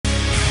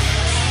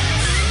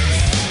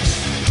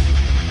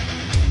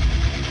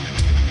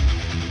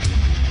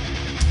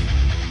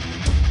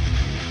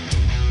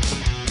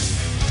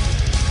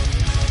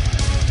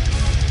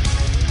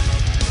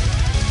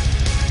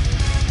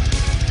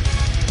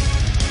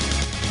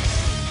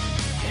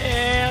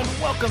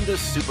Welcome to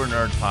Super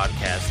Nerd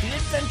Podcast, the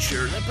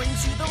adventure that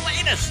brings you the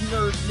latest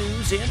nerd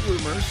news and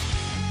rumors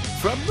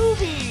from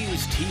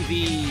movies,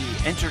 TV,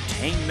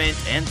 entertainment,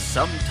 and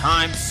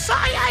sometimes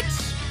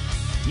science.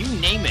 You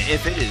name it,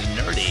 if it is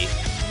nerdy,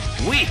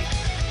 we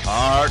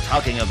are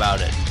talking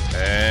about it.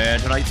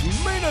 And tonight's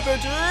main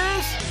event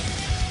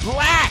is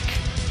Black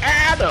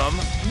Adam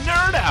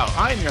Nerd Out.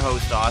 I'm your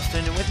host,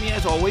 Austin, and with me,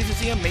 as always, is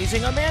the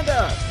amazing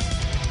Amanda.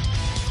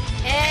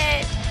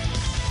 Hey.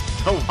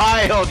 The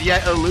wild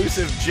yet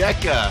elusive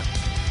Jekka.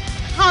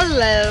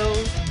 Hello.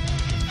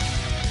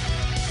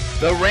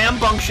 The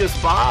rambunctious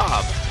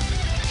Bob.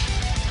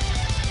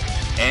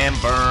 And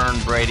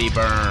Brady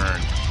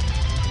Byrne.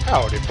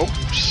 Howdy,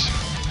 folks.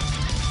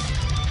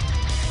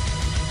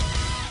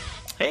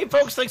 Hey,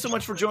 folks, thanks so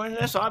much for joining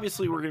us.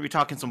 Obviously, we're going to be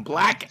talking some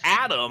Black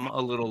Adam a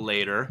little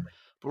later,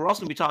 but we're also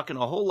going to be talking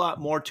a whole lot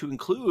more to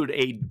include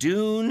a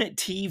Dune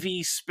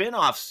TV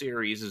spin-off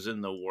series is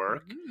in the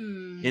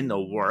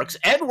works.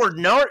 Edward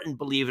Norton,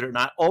 believe it or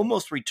not,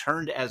 almost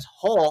returned as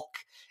Hulk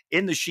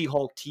in the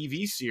She-Hulk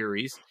TV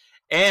series,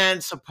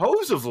 and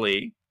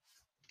supposedly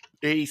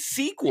a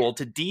sequel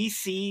to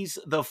DC's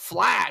The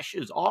Flash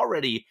is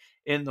already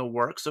in the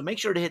works. So make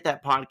sure to hit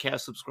that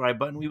podcast subscribe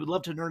button. We would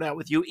love to nerd out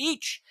with you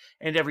each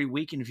and every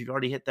week. And if you've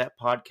already hit that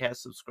podcast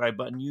subscribe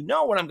button, you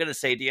know what I'm going to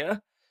say to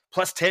you.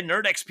 Plus 10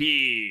 Nerd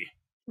XP.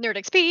 Nerd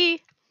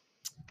XP.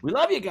 We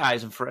love you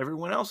guys. And for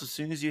everyone else, as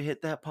soon as you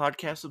hit that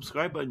podcast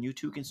subscribe button, you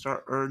too can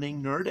start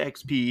earning Nerd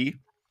XP.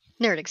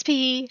 Nerd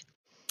XP.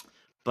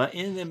 But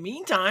in the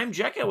meantime,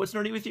 Jekka, what's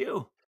nerdy with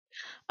you?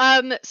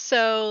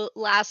 So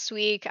last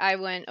week I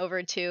went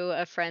over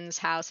to a friend's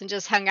house and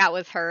just hung out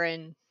with her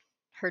and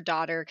her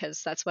daughter,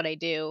 because that's what I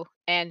do.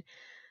 And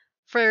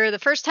for the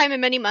first time in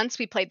many months,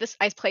 I played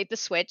the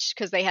Switch,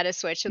 because they had a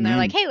Switch, and they're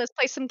like, hey, let's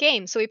play some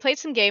games. So we played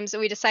some games,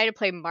 and we decided to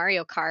play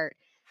Mario Kart.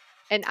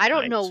 And I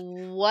don't know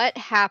what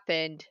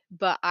happened,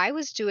 but I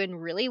was doing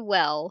really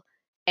well,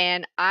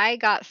 and I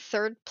got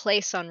third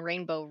place on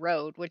Rainbow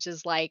Road, which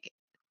is like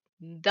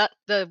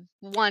the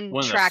one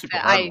track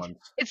that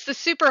it's the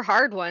super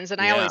hard ones,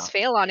 and I always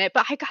fail on it,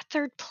 but I got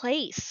third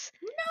place.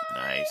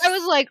 Nice. I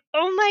was like,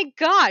 oh my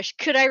gosh,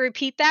 could I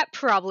repeat that?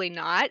 Probably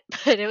not.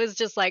 But it was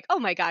just like, oh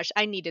my gosh,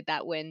 I needed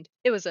that win.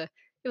 It was a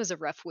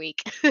rough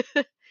week.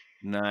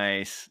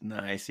 Nice.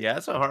 Yeah,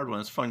 it's a hard one.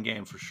 It's a fun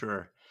game for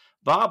sure.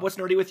 Bob, what's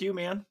nerdy with you,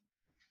 man?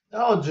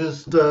 I'll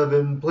just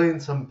been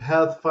playing some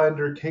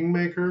Pathfinder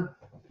Kingmaker.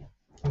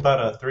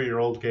 About a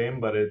 3-year-old game,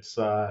 but it's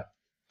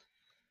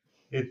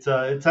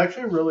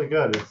actually really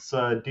good. It's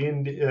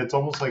D&D. It's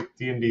almost like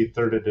D&D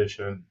 3rd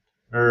edition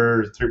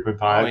or 3.5.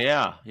 Oh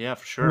yeah,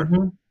 for sure.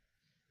 Mm-hmm.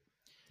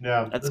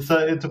 Yeah, it's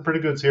a pretty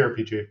good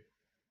CRPG.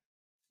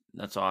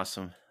 That's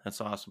awesome.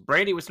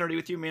 Brady, what's nerdy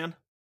with you, man?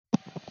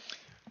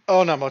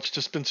 Oh, not much.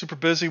 Just been super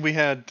busy. We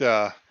had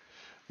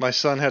my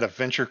son had a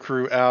venture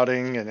crew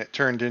outing, and it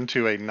turned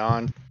into a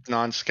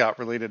non-scout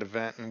related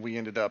event, and we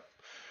ended up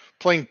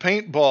playing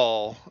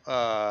paintball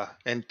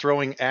and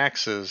throwing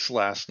axes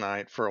last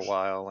night for a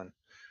while, and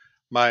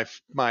my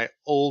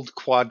old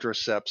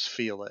quadriceps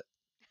feel it.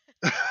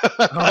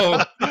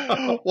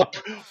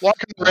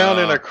 Walking around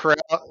in a crowd,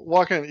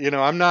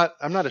 I'm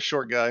not a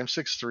short guy. I'm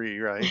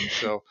 6'3", right?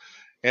 So,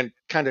 and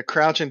kind of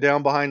crouching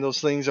down behind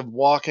those things and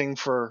walking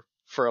for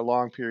a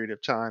long period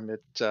of time.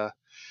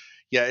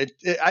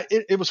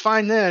 It was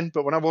fine then,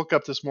 but when I woke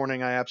up this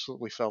morning, I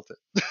absolutely felt it.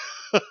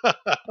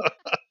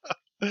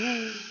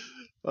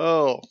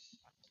 Oh,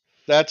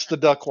 that's the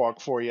duck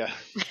walk for you.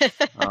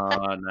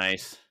 Oh,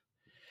 nice.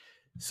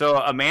 So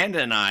Amanda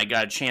and I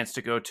got a chance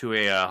to go to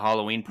a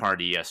Halloween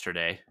party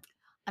yesterday.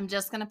 I'm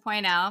just going to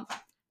point out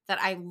that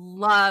I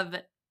love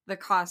the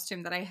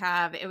costume that I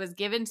have. It was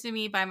given to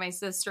me by my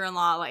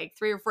sister-in-law like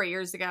 3 or 4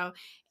 years ago.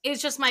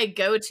 It's just my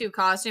go-to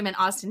costume, and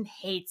Austin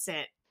hates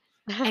it.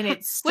 And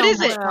it's so What is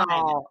much it? fun.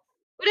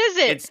 What is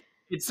it?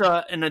 It's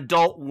an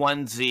adult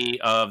onesie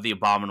of the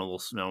Abominable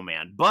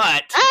Snowman,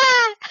 but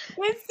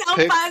It's so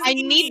fuzzy. I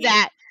need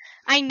that.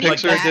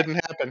 Pixar didn't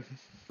happen.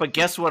 But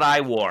guess what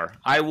I wore?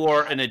 I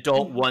wore an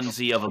adult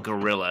onesie of a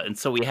gorilla, and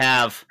so we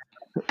have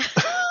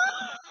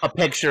a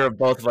picture of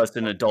both of us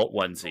in adult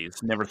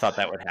onesies. Never thought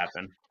that would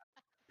happen.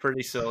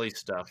 Pretty silly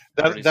stuff.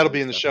 That'll be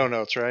in the show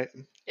notes, right?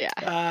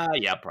 Yeah.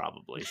 Yeah,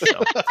 probably.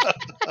 So.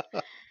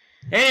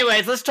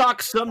 Anyways, let's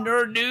talk some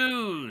nerd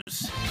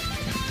news.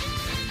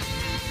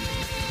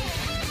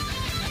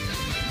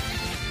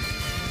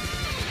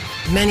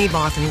 Many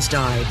Bothans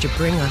died to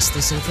bring us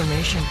this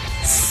information.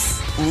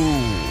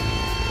 Ooh.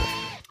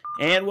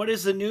 And what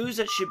is the news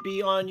that should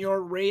be on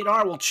your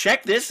radar? Well,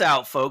 check this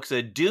out, folks.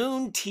 A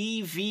Dune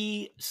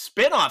TV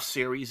spin-off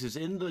series is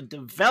in the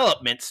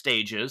development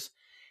stages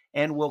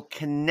and will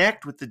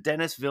connect with the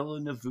Denis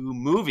Villeneuve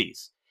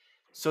movies.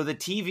 So the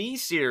TV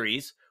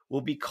series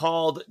will be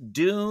called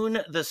Dune: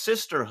 The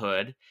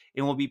Sisterhood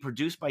and will be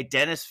produced by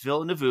Denis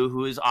Villeneuve,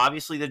 who is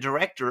obviously the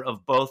director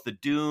of both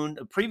the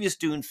previous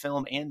Dune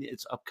film and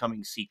its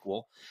upcoming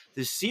sequel.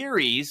 The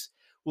series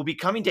will be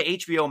coming to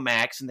HBO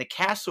Max, and the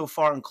cast so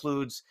far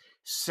includes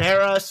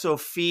Sarah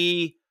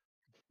Sophie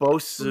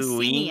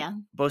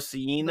Bocina,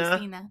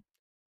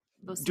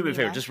 Do me a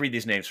favor, just read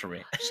these names for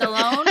me.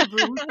 Shalone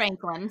Bloom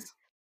Franklin.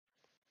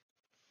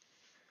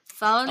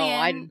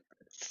 Fallonian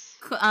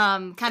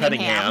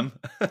Cunningham.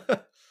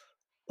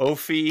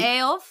 Ophi.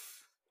 Aof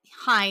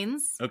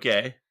Hines.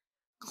 Okay.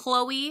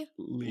 Chloe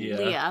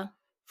Leah.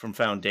 From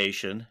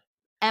Foundation.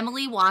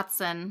 Emily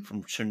Watson.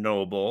 From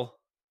Chernobyl.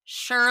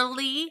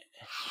 Shirley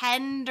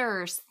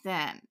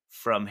Henderson.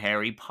 From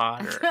Harry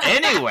Potter.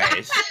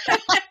 Anyways,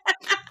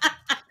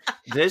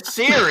 this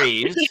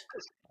series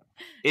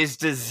is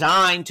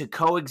designed to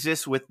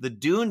coexist with the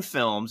Dune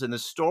films, and the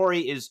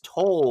story is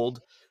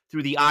told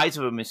through the eyes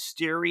of a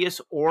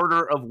mysterious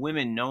order of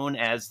women known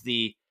as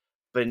the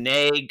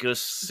Bene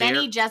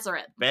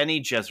Gesserit.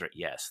 Bene Gesserit,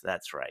 yes,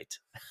 that's right.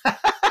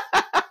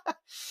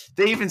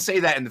 They even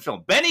say that in the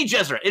film. Bene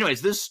Gesserit.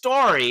 Anyways, this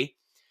story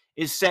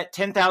is set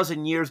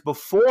 10,000 years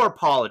before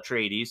Paul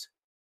Atreides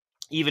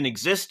even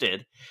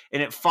existed,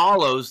 and it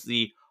follows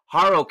the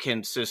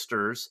Harkonnen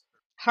sisters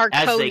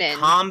as they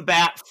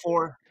combat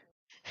for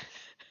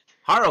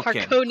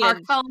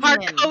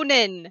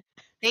Harkonnen.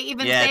 They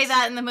even say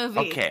that in the movie.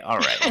 Okay, all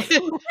right.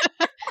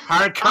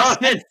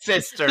 Harkonnen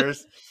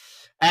sisters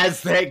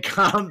as they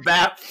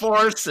combat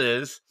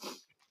forces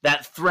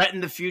that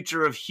threaten the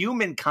future of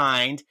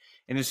humankind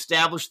and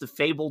establish the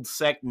fabled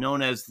sect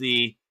known as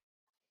the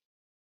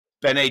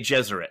Bene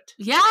Gesserit.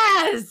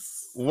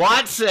 Yes!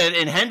 Watson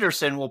and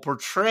Henderson will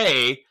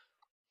portray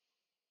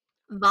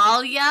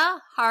Valia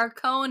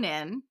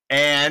Harkonnen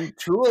and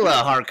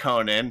Tula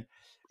Harkonnen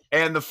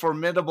and the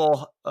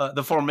formidable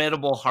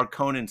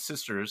Harkonnen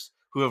sisters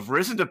who have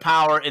risen to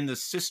power in the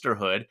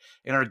sisterhood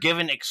and are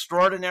given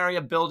extraordinary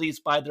abilities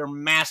by their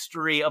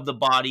mastery of the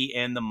body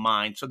and the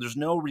mind. So there's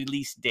no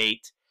release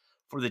date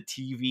for the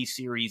TV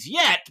series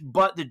yet,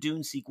 but the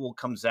Dune sequel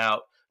comes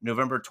out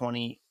November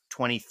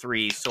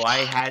 2023. So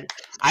I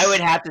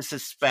would have to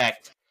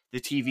suspect the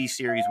TV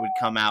series would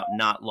come out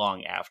not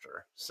long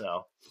after.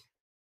 So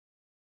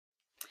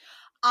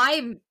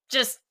I'm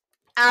just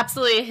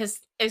absolutely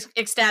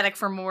ecstatic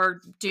for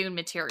more Dune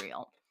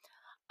material.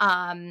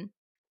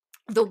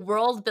 The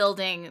world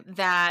building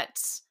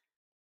that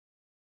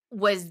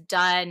was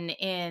done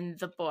in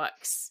the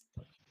books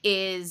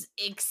is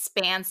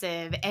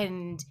expansive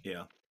and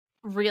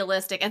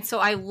realistic. And so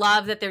I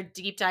love that they're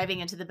deep diving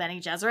into the Bene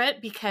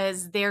Gesserit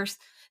because their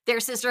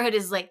sisterhood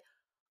is like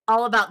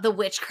all about the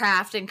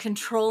witchcraft and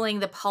controlling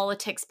the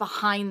politics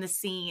behind the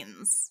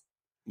scenes.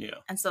 Yeah.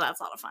 And so that's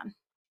a lot of fun.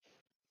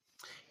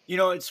 You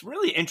know, it's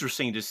really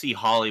interesting to see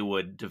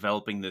Hollywood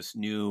developing this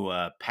new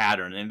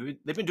pattern. And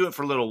they've been doing it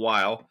for a little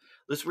while.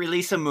 Let's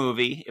release a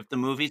movie. If the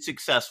movie's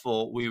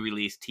successful, we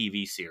release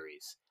TV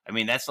series. I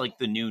mean, that's like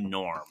the new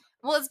norm.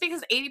 Well, it's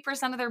because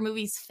 80% of their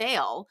movies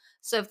fail.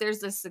 So if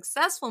there's a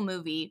successful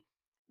movie,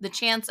 the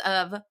chance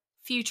of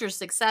future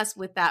success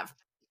with that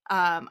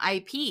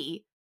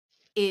IP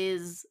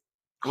is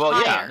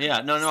higher.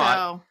 Yeah. No.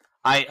 So,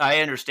 I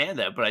understand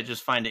that, but I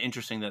just find it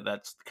interesting that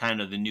that's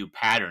kind of the new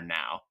pattern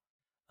now.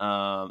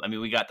 I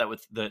mean, we got that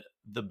with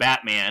the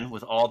Batman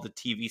with all the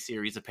TV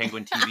series, the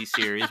Penguin TV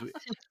series.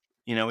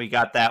 We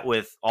got that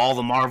with all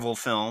the Marvel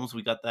films.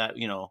 We got that,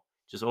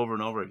 just over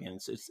and over again.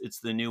 It's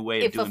the new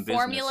way of doing business. If a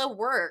formula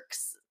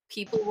works,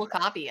 people will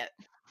copy it.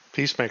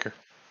 Peacemaker.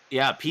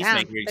 Yeah,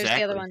 Peacemaker,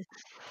 exactly. The other one.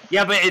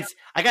 Yeah, but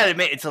I gotta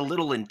admit, it's a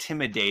little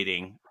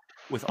intimidating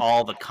with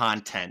all the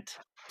content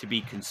to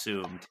be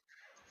consumed.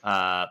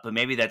 But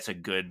maybe that's a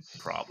good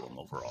problem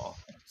overall.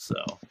 So,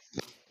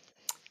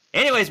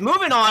 anyways,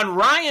 moving on.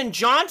 Rian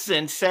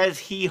Johnson says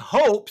he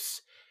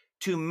hopes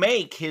to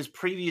make his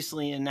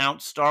previously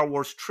announced Star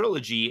Wars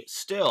trilogy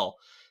still.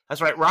 That's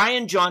right.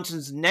 Rian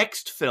Johnson's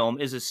next film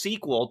is a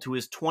sequel to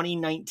his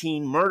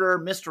 2019 murder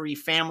mystery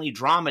family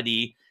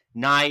dramedy,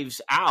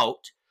 Knives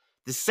Out.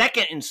 The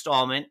second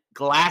installment,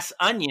 Glass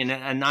Onion,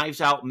 a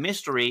Knives Out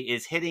mystery,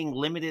 is hitting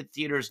limited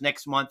theaters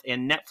next month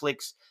and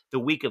Netflix the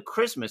week of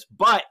Christmas.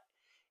 But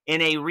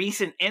in a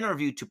recent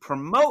interview to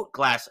promote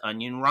Glass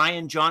Onion,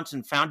 Rian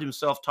Johnson found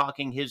himself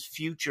talking his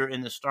future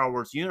in the Star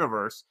Wars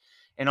universe.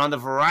 And on the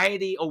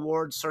Variety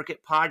Awards Circuit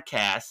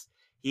podcast,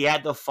 he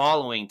had the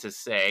following to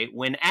say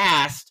when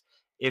asked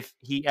if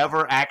he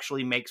ever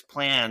actually makes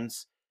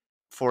plans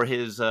for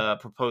his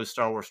proposed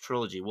Star Wars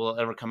trilogy. Will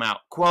it ever come out?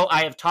 Quote,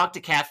 I have talked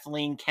to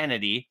Kathleen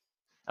Kennedy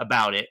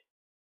about it,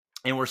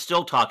 and we're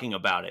still talking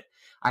about it.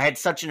 I had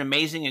such an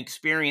amazing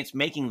experience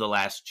making The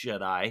Last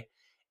Jedi.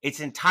 It's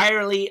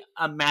entirely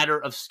a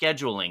matter of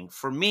scheduling.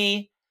 For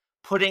me,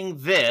 putting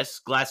this,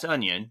 Glass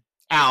Onion,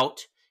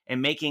 out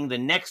and making the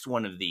next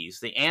one of these,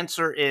 the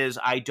answer is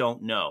I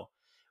don't know.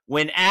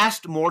 When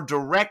asked more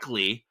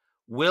directly,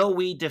 will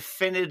we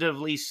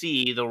definitively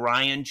see the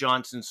Rian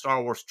Johnson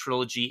Star Wars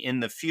trilogy in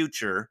the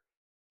future?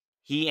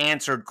 He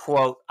answered,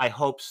 quote, I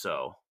hope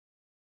so.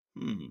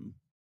 I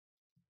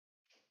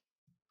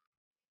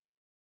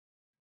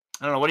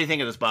don't know. What do you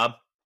think of this, Bob?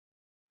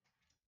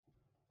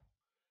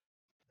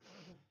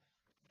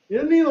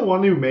 Isn't he the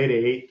one who made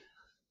 8?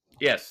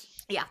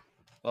 Yes. Yeah.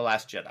 The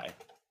Last Jedi.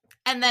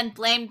 And then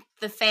blamed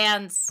the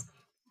fans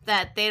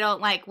that they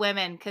don't like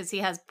women because he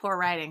has poor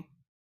writing.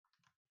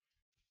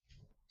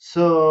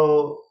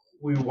 So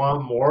we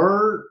want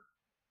more.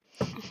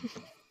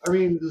 I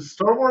mean,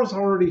 Star Wars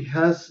already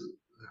has.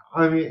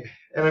 I mean,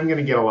 and I'm going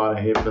to get a lot of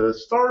hate for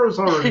this. Star Wars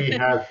already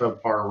has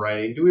subpar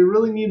writing. Do we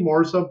really need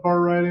more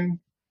subpar writing?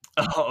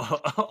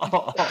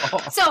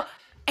 So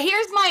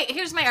here's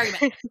my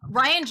argument.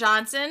 Rian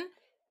Johnson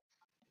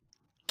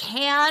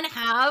can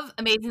have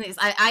amazing things.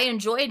 I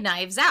enjoyed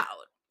Knives Out.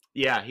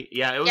 Yeah,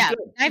 it was Yeah,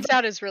 good. Knives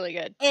Out is really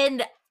good.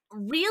 And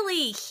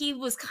really, he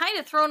was kind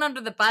of thrown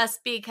under the bus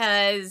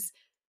because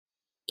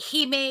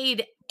he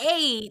made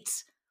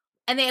 8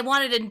 and they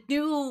wanted a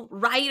new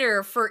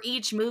writer for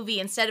each movie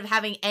instead of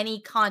having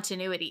any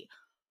continuity.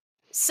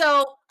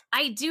 So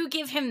I do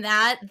give him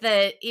that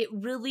it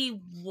really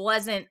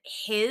wasn't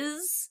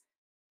his,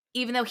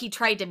 even though he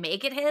tried to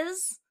make it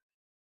his.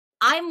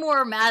 I'm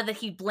more mad that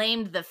he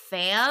blamed the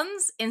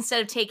fans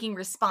instead of taking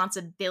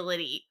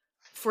responsibility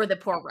for the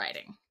poor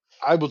writing.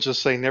 I will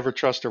just say never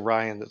trust a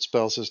Ryan that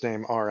spells his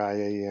name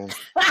R-I-A-N.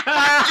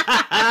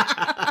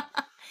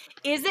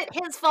 Is it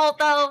his fault,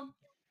 though?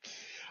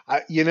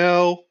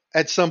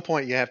 At some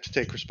point you have to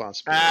take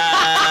responsibility.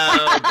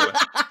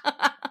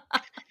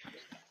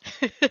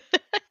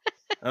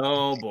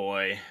 Oh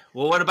boy.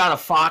 Well, what about a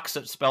fox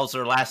that spells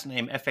their last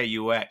name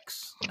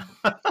F-A-U-X?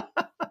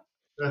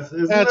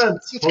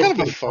 It's kind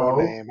of a faux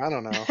name. I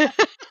don't know.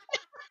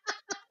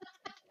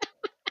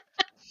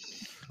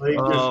 Like,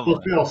 you're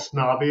supposed to be all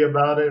snobby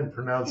about it and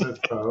pronounce it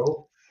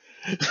faux.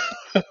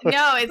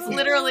 No, it's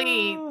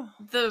literally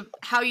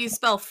how you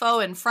spell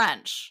faux in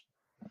French.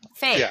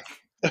 Fake. Yeah.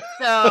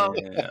 So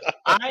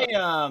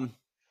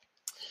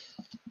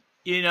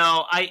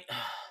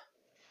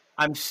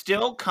I'm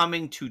still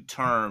coming to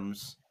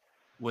terms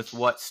with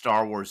what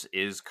Star Wars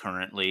is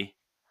currently.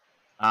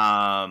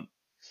 I'm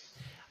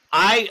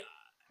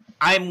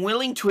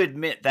willing to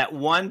admit that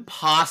one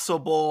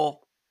possible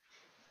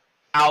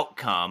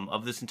outcome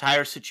of this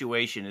entire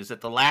situation is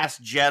that The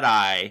Last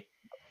Jedi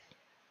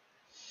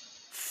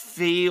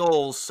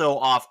feels so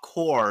off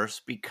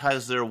course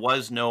because there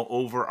was no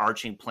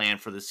overarching plan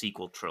for the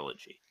sequel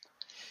trilogy.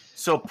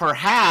 So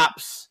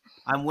perhaps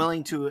I'm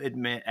willing to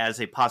admit as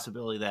a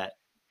possibility that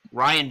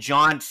Rian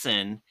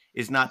Johnson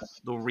is not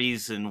the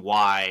reason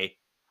why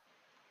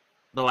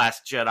The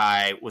Last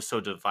Jedi was so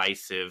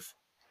divisive.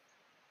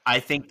 I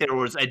think there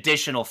was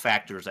additional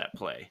factors at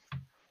play.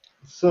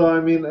 So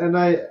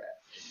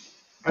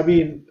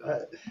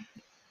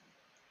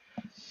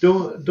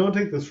don't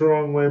take this the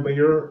wrong way, but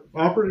you're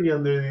operating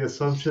under the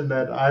assumption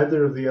that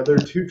either of the other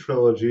 2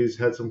 trilogies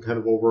had some kind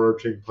of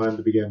overarching plan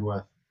to begin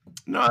with.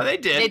 No, they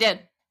did.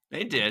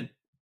 They did.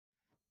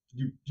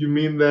 You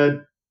mean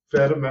that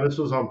Phantom Menace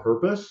was on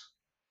purpose?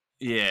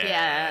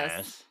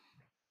 Yes.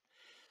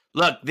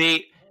 Look,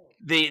 the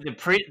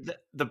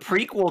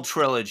prequel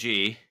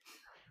trilogy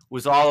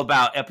was all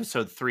about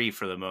Episode 3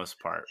 for the most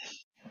part.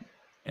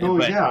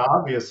 Yeah,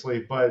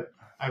 obviously, but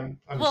I'm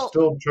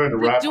still trying to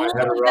wrap my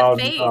head around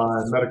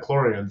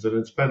Metachlorians, and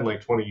it's been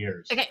like 20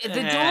 years. Okay,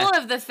 the Duel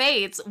of the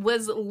Fates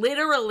was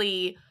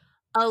literally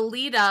a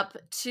lead up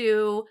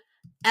to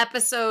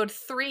Episode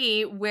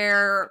 3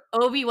 where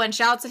Obi-Wan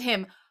shouts at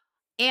him,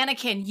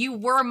 "Anakin, you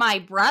were my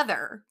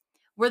brother."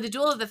 Where the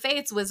Duel of the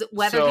Fates was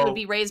whether he would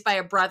be raised by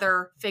a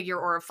brother figure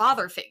or a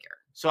father figure.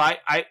 So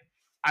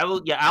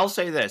I'll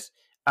say this.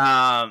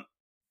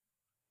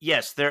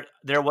 Yes,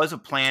 there was a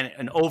plan,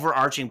 an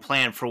overarching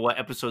plan for what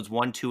episodes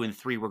 1, 2, and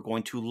 3 were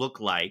going to look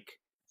like.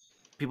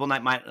 People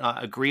might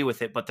not agree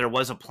with it, but there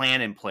was a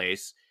plan in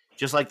place,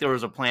 just like there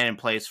was a plan in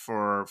place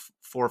for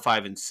 4,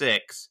 5, and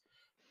 6.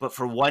 But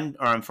for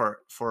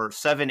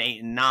 7,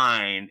 8, and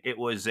 9, it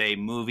was a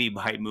movie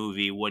by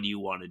movie. What do you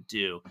want to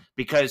do?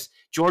 Because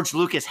George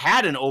Lucas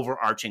had an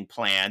overarching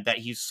plan that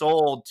he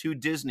sold to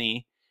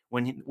Disney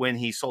when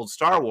he sold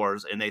Star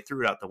Wars, and they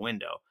threw it out the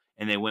window.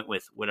 And they went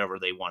with whatever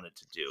they wanted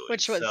to do.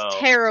 Which was a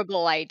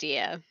terrible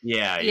idea.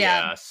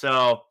 Yeah.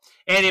 So,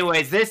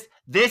 anyways,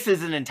 this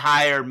is an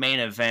entire main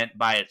event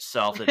by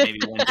itself that maybe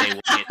one day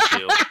we'll get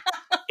to.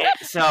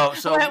 So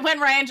when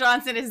Rian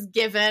Johnson is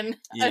given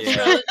a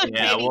trilogy,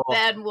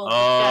 then we'll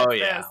discuss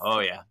this.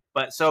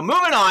 But so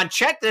moving on,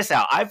 check this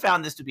out. I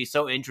found this to be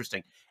so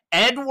interesting.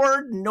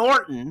 Edward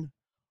Norton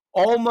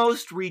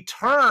almost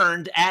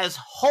returned as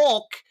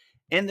Hulk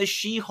in the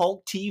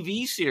She-Hulk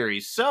TV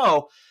series.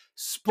 So,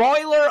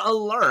 spoiler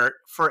alert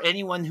for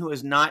anyone who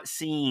has not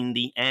seen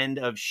the end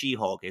of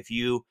She-Hulk. If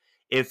you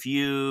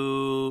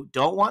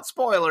don't want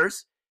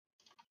spoilers,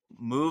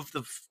 move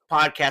the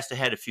podcast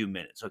ahead a few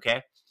minutes,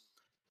 okay?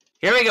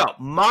 Here we go.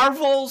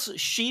 Marvel's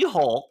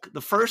She-Hulk,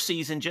 the first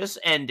season just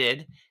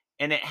ended,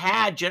 and it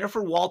had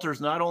Jennifer Walters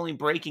not only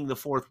breaking the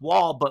fourth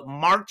wall, but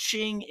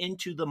marching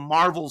into the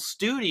Marvel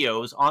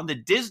Studios on the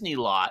Disney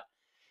lot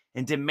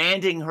and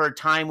demanding her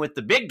time with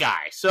the big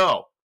guy.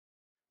 So,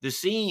 that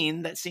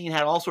scene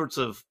had all sorts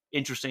of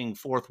interesting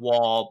fourth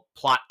wall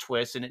plot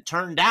twists, and it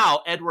turned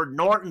out Edward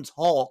Norton's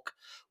Hulk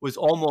was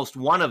almost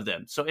one of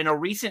them. So in a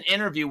recent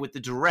interview with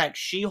the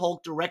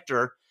She-Hulk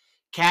director,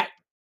 Kat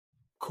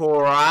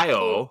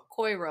Coiro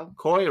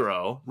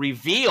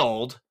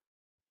revealed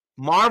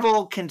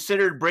Marvel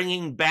considered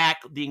bringing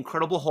back the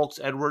Incredible Hulk's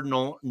Edward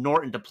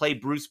Norton to play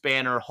Bruce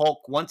Banner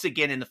Hulk once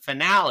again in the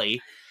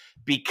finale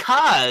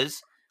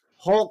because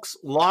Hulk's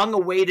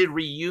long-awaited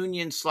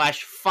reunion /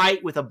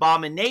 fight with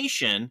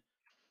Abomination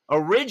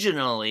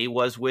originally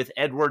was with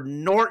Edward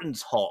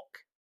Norton's Hulk.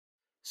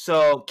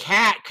 So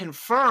Kat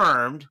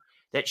confirmed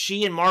that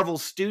she and Marvel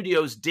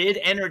Studios did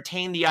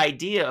entertain the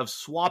idea of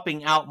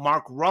swapping out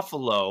Mark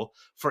Ruffalo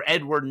for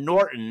Edward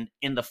Norton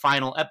in the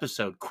final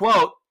episode.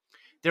 Quote,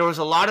 there was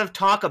a lot of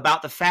talk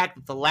about the fact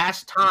that the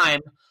last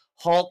time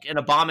Hulk and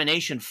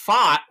Abomination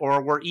fought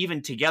or were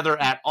even together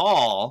at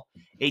all,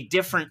 a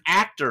different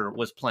actor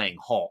was playing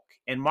Hulk.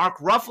 And Mark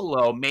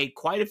Ruffalo made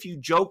quite a few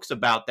jokes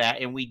about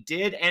that, and we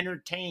did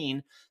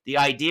entertain the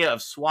idea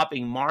of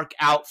swapping Mark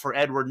out for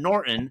Edward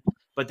Norton,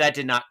 but that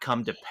did not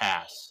come to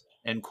pass,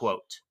 end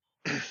quote.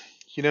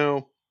 You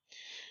know,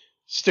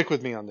 stick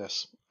with me on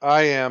this.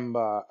 I'm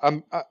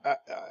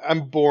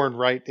born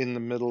right in the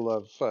middle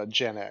of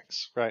Gen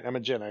X, right? I'm a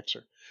Gen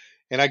Xer,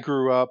 and I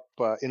grew up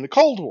in the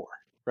Cold War,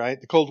 right?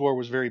 The Cold War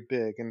was very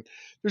big, and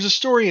there's a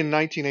story in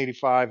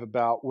 1985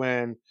 about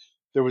when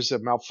there was a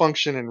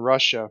malfunction in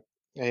Russia,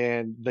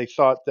 and they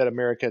thought that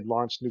America had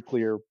launched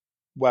nuclear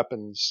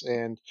weapons,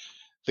 and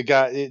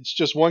it's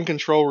just one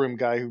control room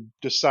guy who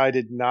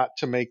decided not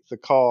to make the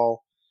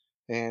call,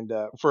 and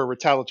for a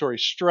retaliatory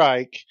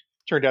strike.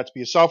 Turned out to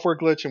be a software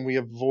glitch, and we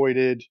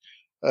avoided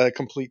a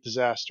complete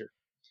disaster.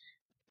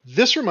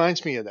 This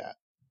reminds me of that.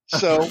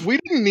 So we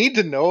didn't need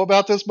to know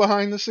about this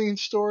behind the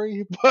scenes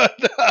story,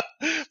 but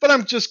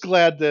I'm just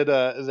glad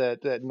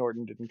that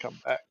Norton didn't come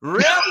back.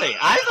 Really?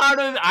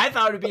 I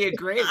thought it'd be a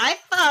great. I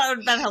thought it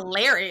would have been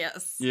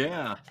hilarious.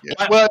 Yeah.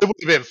 Well, it would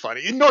have been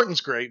funny. Norton's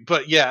great,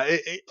 but yeah,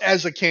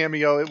 as a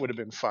cameo, it would have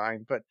been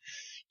fine. But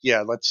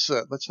yeah, let's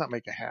not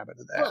make a habit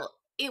of that. Well,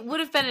 it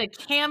would have been a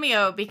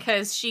cameo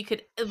because she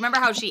could remember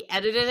how she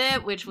edited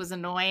it, which was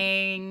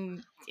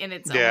annoying in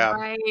its own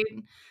right.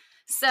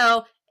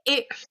 So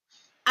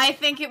I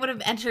think it would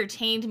have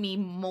entertained me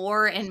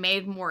more and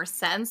made more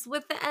sense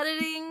with the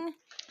editing.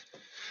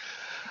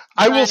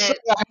 I will say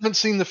I haven't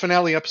seen the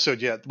finale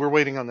episode yet. We're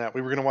waiting on that.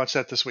 We were going to watch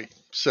that this week.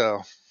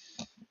 So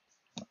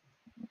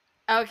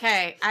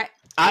okay,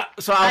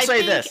 I'll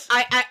say this.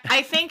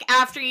 I think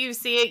after you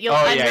see it, you'll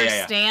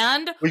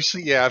understand.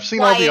 Yeah. I've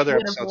seen all the other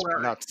episodes,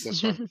 but not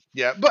this one.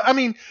 Yeah, but I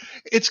mean,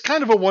 it's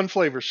kind of a one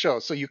flavor show,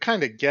 so you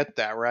kind of get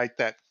that, right?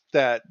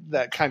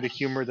 That kind of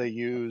humor they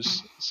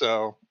use.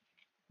 So,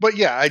 but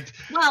yeah,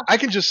 I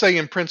can just say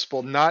in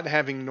principle, not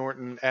having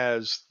Norton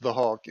as the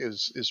Hulk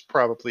is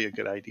probably a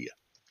good idea.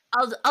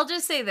 I'll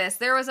just say this: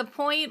 there was a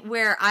point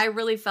where I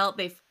really felt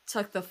they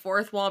took the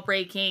fourth wall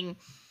breaking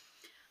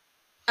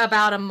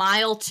about a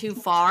mile too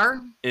far.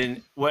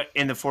 In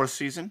the fourth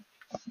season,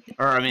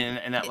 or I mean,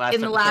 in that last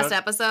in the last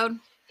episode,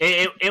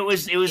 it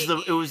was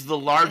the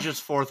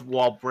largest fourth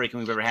wall breaking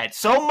we've ever had.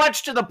 So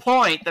much to the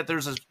point that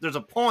there's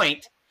a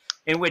point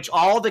in which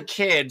all the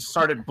kids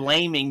started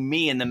blaming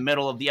me in the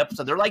middle of the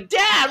episode. They're like,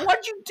 "Dad,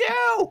 what'd you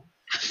do?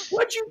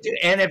 What'd you do?"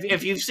 And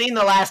if you've seen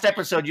the last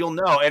episode, you'll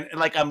know. And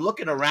like, I'm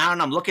looking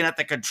around, I'm looking at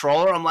the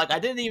controller. I'm like, I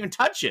didn't even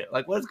touch it.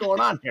 Like, what's going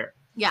on here?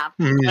 Yeah.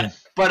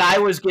 But I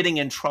was getting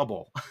in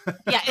trouble.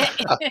 Yeah.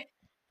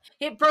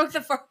 It broke the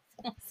fourth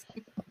wall.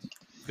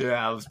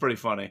 Yeah, it was pretty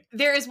funny.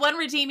 There is one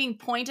redeeming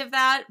point of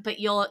that, but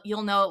you'll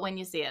know it when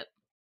you see it.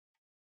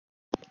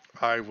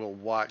 I will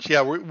watch.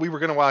 Yeah, we were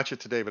going to watch it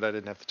today, but I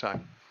didn't have the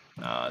time.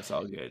 No, it's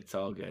all good. It's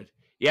all good.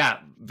 Yeah,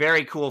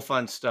 very cool,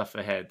 fun stuff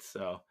ahead.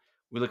 So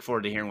we look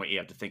forward to hearing what you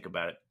have to think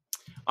about it.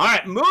 All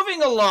right,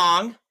 moving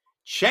along.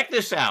 Check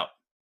this out.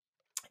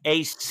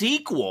 A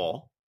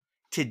sequel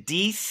to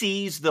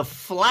DC's The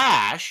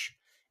Flash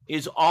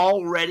is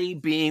already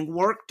being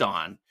worked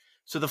on.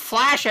 So The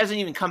Flash hasn't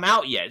even come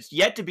out yet. It's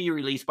yet to be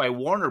released by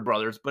Warner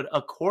Brothers, but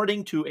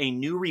according to a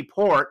new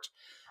report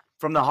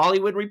from The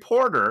Hollywood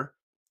Reporter,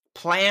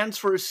 plans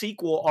for a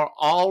sequel are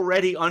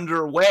already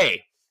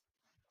underway.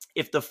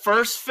 If the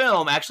first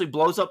film actually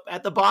blows up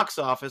at the box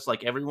office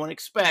like everyone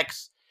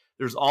expects,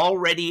 there's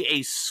already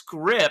a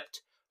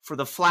script for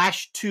The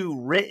Flash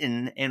 2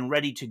 written and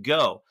ready to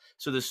go.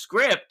 So the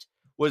script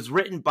was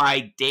written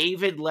by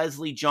David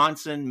Leslie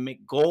Johnson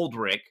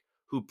McGoldrick,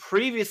 who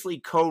previously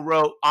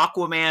co-wrote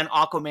Aquaman,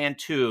 Aquaman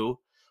 2,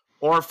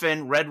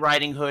 Orphan, Red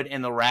Riding Hood,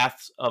 and The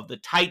Wrath of the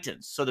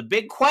Titans. So the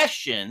big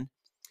question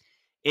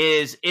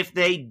is, if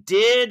they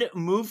did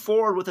move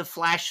forward with a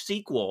Flash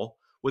sequel,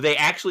 would they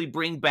actually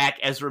bring back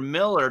Ezra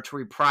Miller to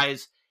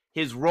reprise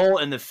his role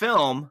in the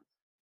film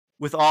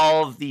with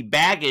all of the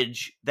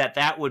baggage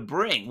that would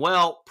bring?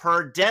 Well,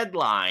 per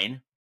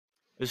Deadline,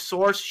 the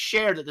source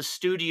shared that the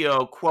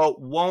studio,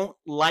 quote, won't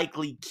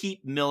likely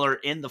keep Miller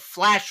in the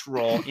Flash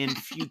role in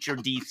future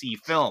DC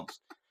films,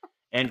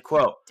 end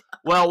quote.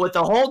 Well, with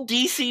the whole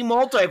DC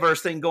multiverse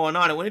thing going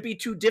on, it wouldn't be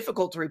too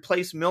difficult to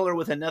replace Miller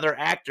with another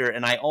actor,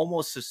 and I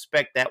almost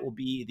suspect that will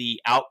be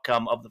the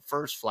outcome of the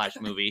first Flash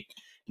movie.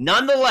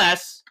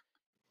 Nonetheless,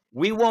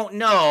 we won't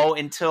know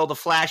until The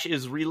Flash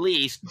is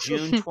released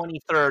June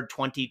 23rd,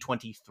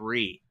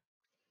 2023.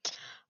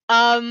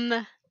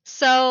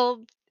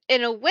 So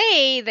in a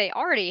way, they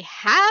already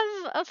have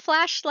a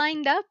Flash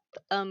lined up.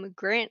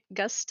 Grant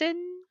Gustin,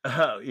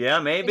 Oh, yeah,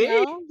 maybe.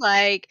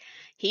 like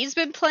he's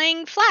been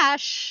playing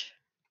Flash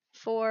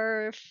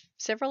for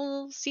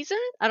several seasons.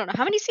 I don't know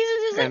how many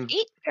seasons is it?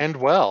 8? And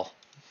well.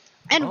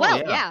 And Oh,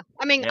 yeah. yeah.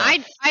 I mean, Yeah.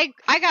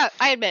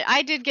 I admit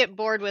I did get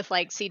bored with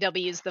like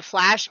CW's The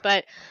Flash,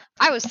 but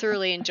I was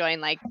thoroughly enjoying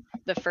like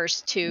the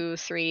first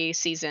 2-3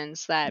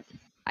 seasons that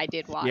I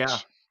did watch. Yeah.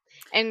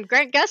 And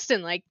Grant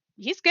Gustin, like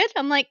he's good.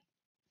 I'm like,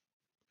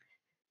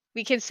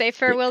 we can say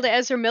farewell to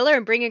Ezra Miller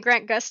and bring in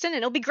Grant Gustin, and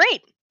it'll be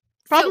great.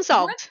 Problem So,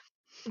 solved.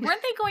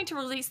 Weren't they going to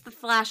release The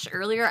Flash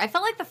earlier? I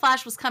felt like The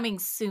Flash was coming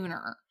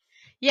sooner.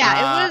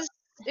 Yeah,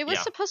 it was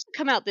yeah. supposed to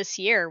come out this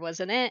year,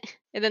 wasn't it?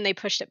 And then they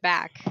pushed it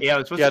back. Yeah, it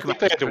was supposed Yeah, I to come think out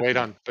they had to this wait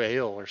Christmas. on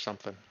bail or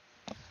something.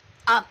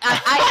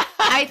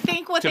 I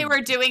think what To- they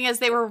were doing is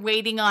they were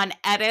waiting on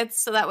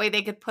edits so that way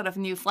they could put a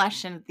new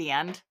Flash in at the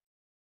end.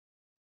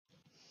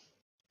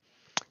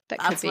 That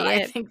could That's be what I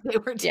it. think they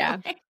were doing. Yeah.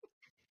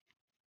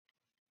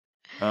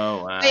 Oh,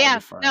 wow. But that'd yeah,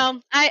 be fun.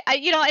 no, I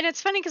and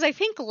it's funny because I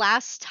think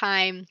last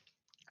time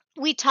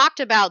we talked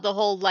about the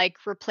whole like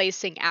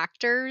replacing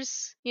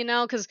actors,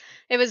 because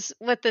it was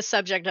with the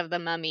subject of the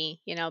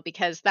Mummy,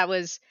 because that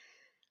was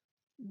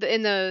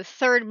in the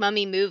third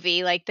Mummy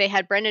movie. Like they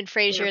had Brendan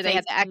Fraser, they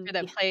had replaced the actor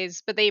that Evie.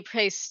 but they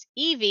replaced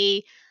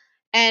Evie.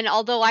 And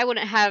although I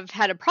wouldn't have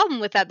had a problem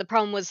with that, the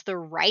problem was the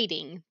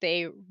writing.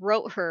 They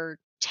wrote her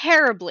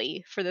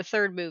terribly for the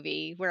third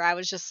movie, where I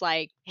was just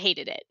like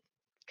hated it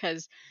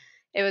because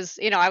it was,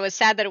 I was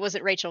sad that it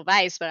wasn't Rachel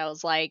Weisz, but I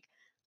was like,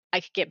 I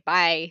could get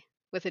by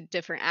with a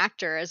different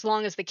actor as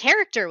long as the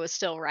character was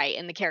still right,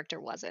 and the character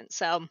wasn't.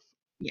 So,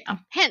 Yeah.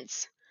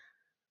 hence,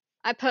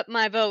 I put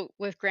my vote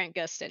with Grant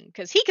Gustin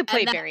because he could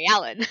play And that- Barry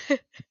Allen.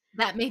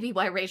 That may be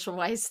why Rachel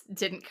Weisz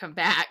didn't come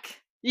back.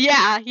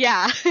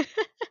 Yeah.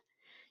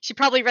 She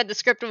probably read the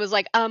script and was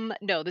like,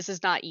 no, this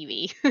is not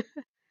Evie.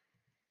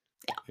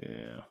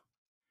 Yeah.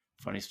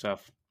 Funny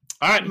stuff.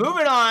 All right,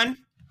 moving on.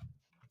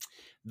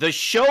 The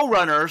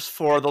showrunners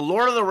for The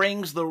Lord of the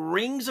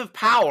Rings of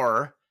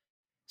Power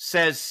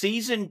says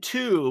season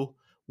 2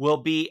 will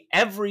be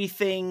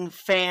everything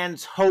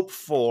fans hoped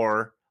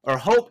for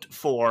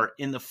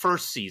in the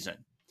first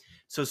season.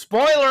 So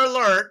spoiler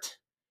alert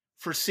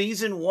for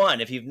season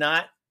 1. If you've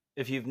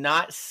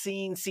not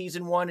seen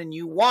season 1 and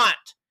you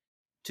want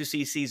to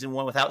see season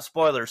 1 without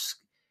spoilers,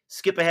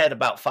 skip ahead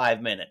about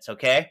 5 minutes,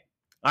 okay?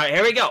 All right,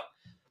 here we go.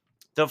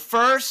 The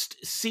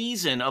first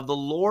season of The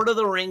Lord of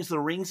the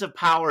Rings of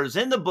Power is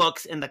in the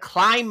books, and the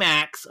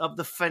climax of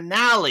the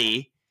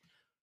finale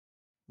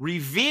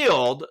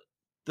revealed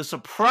the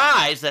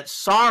surprise that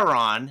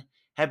Sauron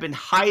had been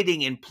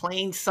hiding in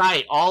plain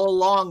sight all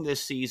along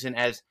this season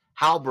as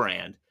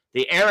Halbrand,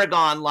 the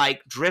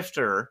Aragorn-like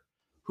drifter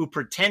who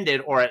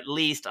pretended, or at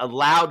least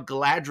allowed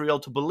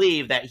Galadriel to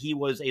believe, that he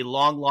was a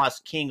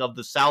long-lost king of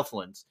the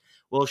Southlands.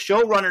 Well,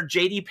 showrunner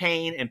J.D.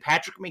 Payne and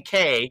Patrick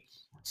McKay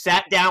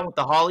sat down with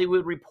the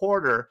Hollywood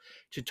Reporter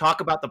to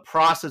talk about the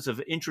process of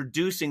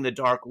introducing the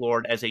Dark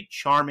Lord as a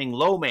charming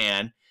low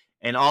man,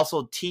 and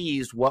also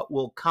teased what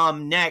will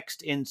come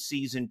next in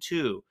season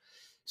 2.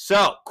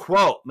 So,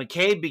 quote,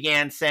 McKay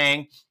began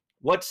saying,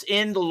 "What's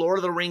in the Lord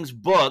of the Rings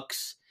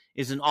books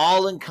is an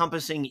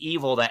all-encompassing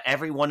evil that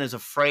everyone is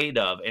afraid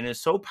of, and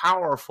is so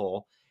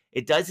powerful,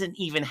 it doesn't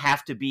even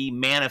have to be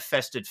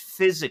manifested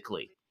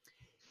physically.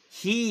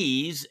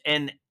 He's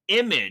an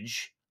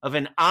image of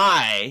an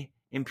eye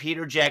in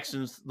Peter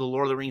Jackson's The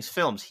Lord of the Rings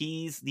films.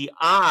 He's the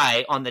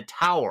eye on the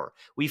tower.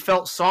 We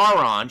felt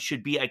Sauron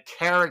should be a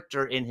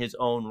character in his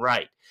own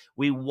right.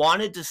 We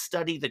wanted to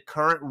study the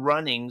current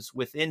runnings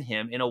within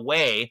him in a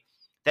way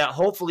that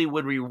hopefully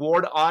would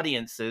reward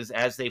audiences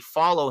as they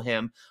follow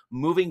him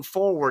moving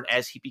forward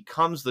as he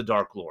becomes the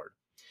Dark Lord.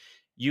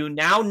 You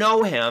now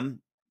know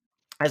him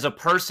as a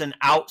person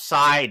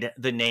outside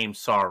the name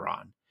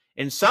Sauron.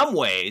 In some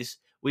ways,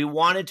 we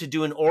wanted to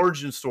do an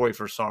origin story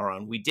for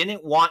Sauron. We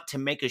didn't want to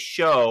make a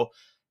show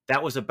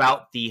that was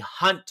about the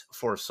hunt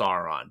for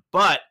Sauron,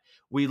 but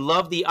we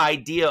love the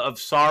idea of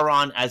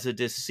Sauron as a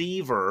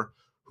deceiver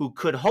who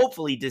could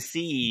hopefully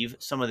deceive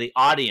some of the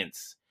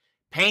audience."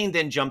 Payne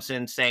then jumps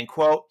in saying,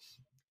 quote,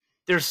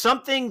 "There's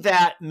something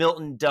that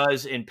Milton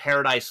does in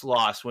Paradise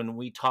Lost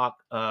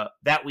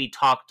that we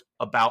talked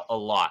about a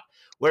lot,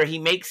 where he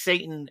makes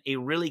Satan a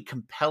really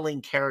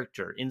compelling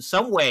character. In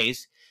some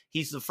ways,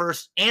 he's the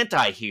first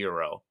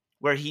anti-hero,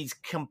 where he's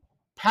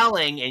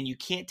compelling and you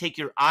can't take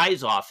your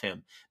eyes off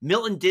him.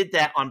 Milton did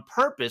that on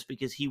purpose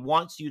because he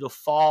wants you to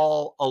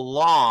fall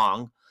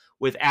along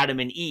with Adam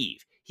and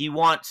Eve. He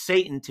wants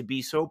Satan to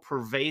be so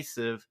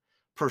persuasive,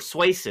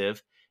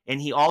 and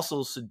he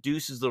also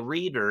seduces the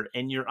reader,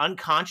 and you're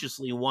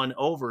unconsciously won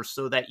over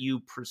so that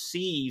you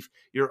perceive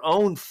your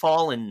own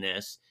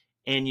fallenness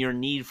and your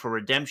need for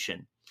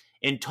redemption.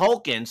 In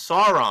Tolkien,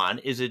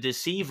 Sauron is a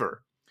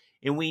deceiver,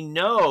 and we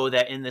know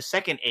that in the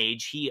Second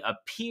Age, he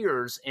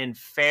appears in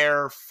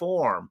fair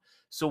form.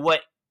 So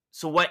what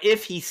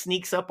if he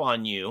sneaks up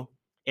on you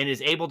and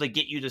is able to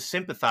get you to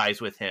sympathize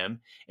with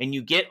him, and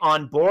you get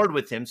on board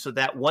with him so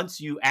that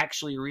once you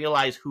actually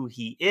realize who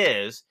he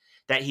is,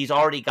 that he's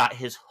already got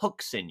his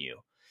hooks in you.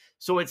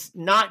 So it's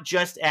not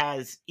just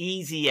as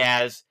easy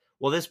as,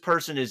 well, this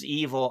person is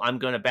evil, I'm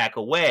going to back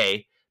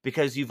away,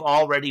 because you've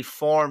already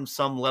formed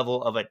some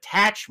level of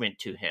attachment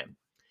to him.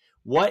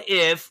 What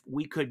if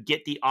we could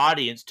get the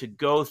audience to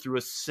go through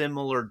a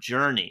similar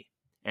journey?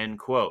 End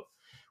quote.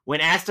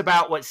 When asked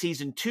about what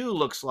season 2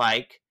 looks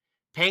like,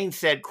 Payne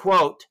said,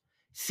 quote,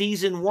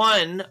 season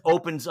 1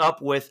 opens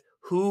up with,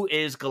 who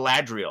is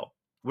Galadriel?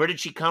 Where did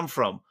she come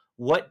from?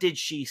 What did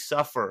she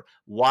suffer?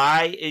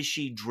 Why is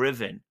she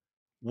driven?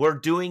 We're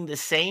doing the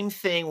same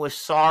thing with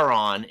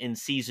Sauron in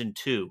season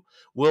 2.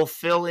 We'll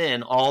fill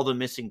in all the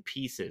missing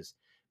pieces.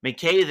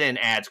 McKay then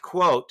adds,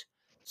 quote,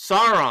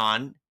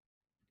 Sauron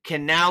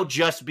can now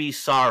just be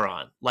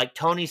Sauron, like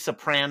Tony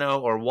Soprano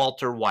or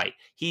Walter White.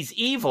 He's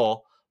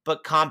evil,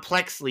 but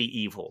complexly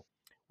evil.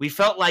 We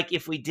felt like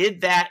if we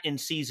did that in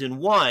season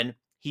 1,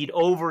 he'd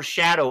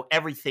overshadow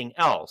everything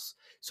else.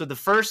 So the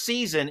first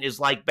season is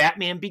like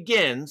Batman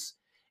Begins,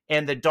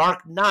 and The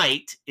Dark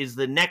Knight is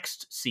the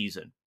next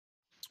season,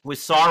 with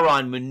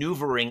Sauron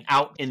maneuvering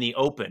out in the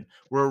open.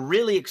 We're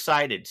really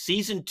excited.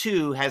 Season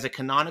 2 has a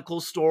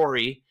canonical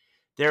story.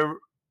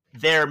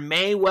 There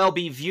may well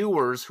be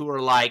viewers who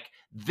are like,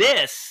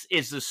 this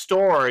is the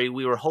story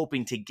we were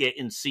hoping to get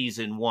in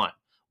season 1.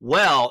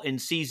 Well, in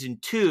season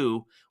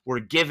 2, we're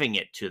giving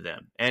it to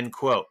them. End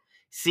quote.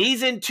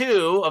 Season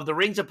 2 of The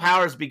Rings of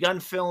Power has begun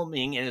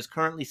filming and is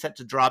currently set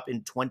to drop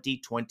in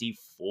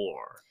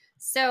 2024.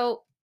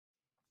 So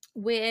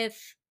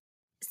with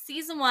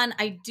season 1,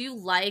 I do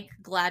like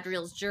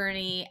Galadriel's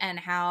journey and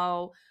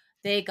how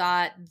they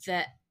got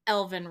the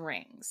elven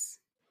rings.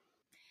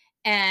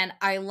 And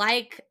I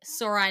like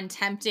Sauron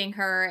tempting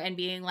her and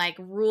being like,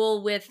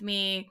 rule with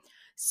me.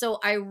 So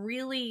I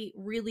really,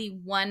 really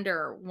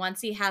wonder,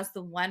 once he has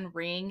the one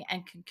ring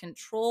and can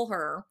control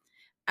her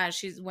as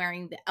she's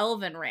wearing the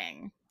elven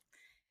ring.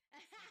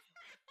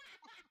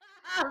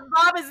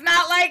 Bob is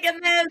not liking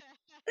this.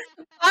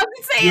 I'm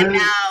saying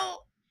no.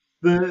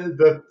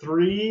 The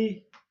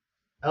 3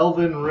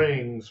 elven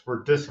rings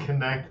were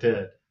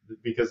disconnected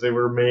because they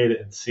were made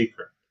in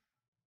secret.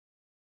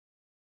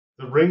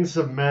 The rings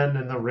of men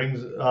and the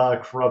rings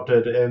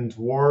corrupted, and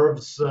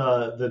dwarves,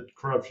 the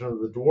corruption of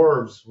the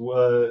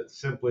dwarves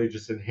simply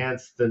just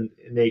enhanced the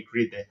innate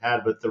greed they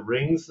had. But the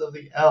rings of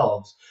the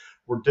elves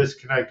were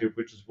disconnected,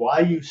 which is why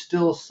you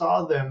still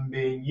saw them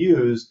being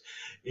used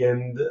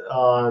in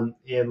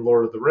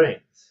Lord of the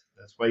Rings.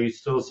 That's why you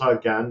still saw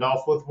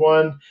Gandalf with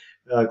one,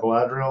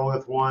 Galadriel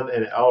with one,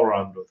 and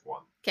Elrond with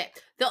one. Okay.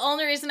 The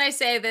only reason I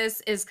say this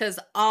is because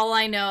all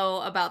I know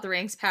about the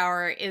Rings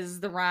Power is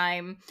the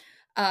rhyme.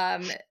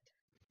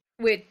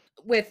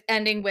 With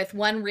ending with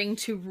one ring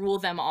to rule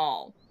them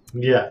all.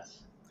 Yes.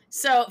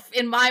 So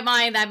in my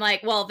mind, I'm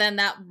like, well, then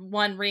that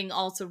one ring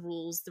also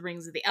rules the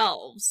rings of the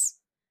elves,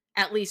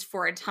 at least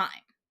for a time.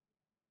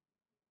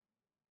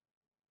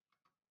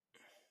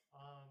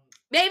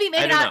 Maybe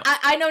not.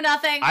 I know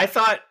nothing. I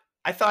thought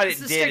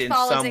it did in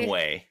some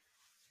way.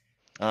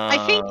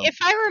 I think if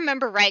I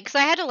remember right, because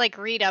I had to like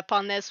read up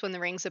on this when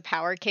the Rings of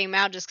Power came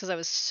out, just because I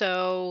was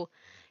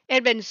it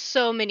had been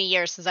so many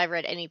years since I've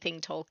read anything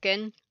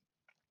Tolkien.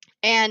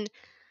 And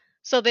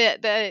so they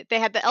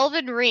had the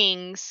elven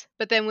rings,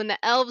 but then when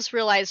the elves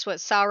realized what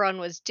Sauron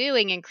was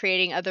doing and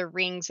creating other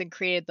rings and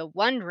created the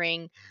One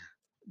Ring,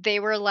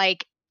 they were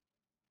like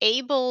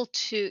able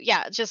to,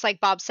 just like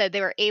Bob said,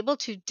 they were able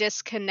to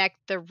disconnect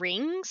the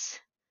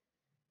rings,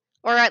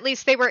 or at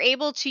least they were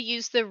able to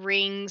use the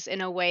rings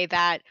in a way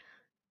that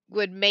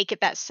would make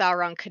it that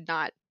Sauron could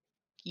not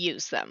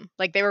use them.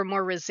 Like they were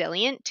more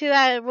resilient to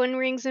that One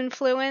Ring's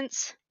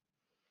influence.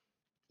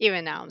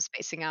 Even now I'm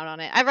spacing out on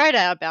it. I write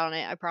up on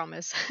it, I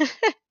promise.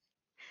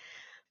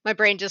 My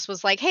brain just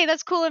was like, hey,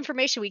 that's cool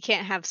information. We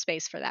can't have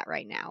space for that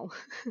right now.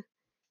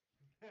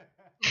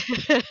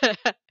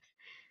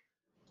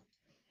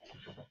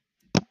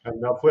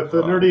 Enough with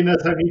the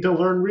nerdiness. I need to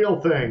learn real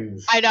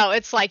things. I know.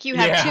 It's like you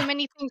have too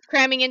many things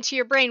cramming into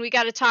your brain. We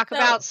got to talk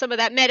about some of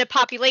that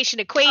meta-population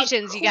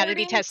equations you got to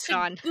be tested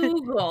on.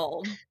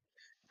 Google,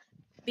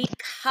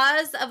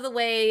 because of the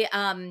way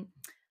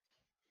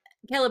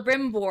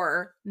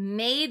Celebrimbor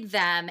made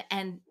them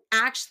and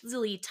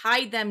actually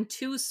tied them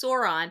to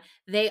Sauron,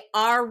 they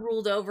are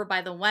ruled over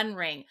by the One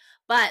Ring.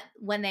 But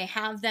when they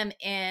have them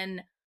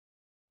in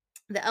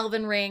the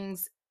Elven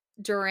Rings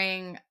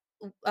during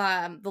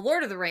the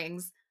Lord of the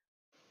Rings,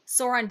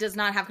 Sauron does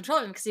not have control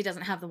of them because he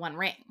doesn't have the One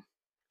Ring.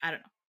 I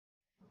don't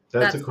know.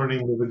 That's according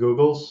to the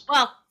Googles?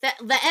 Well,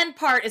 the end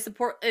part is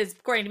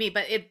according to me,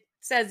 but it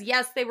says,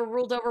 yes, they were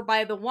ruled over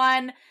by the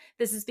One.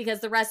 This is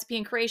because the recipe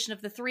and creation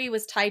of the 3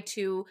 was tied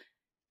to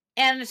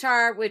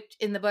Anatar, which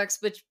in the books,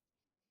 which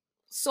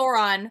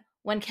Sauron,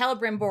 when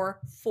Celebrimbor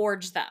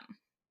forged them.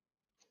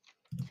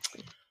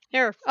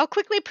 Here, I'll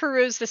quickly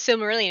peruse the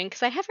Silmarillion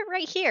because I have it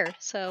right here.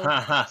 So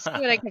see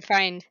what I can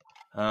find.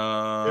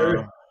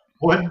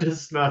 One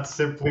does not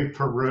simply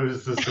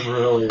peruse the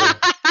Silmarillion.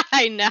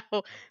 I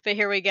know, but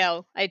here we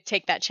go. I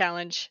take that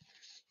challenge.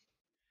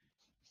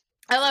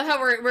 I love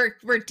how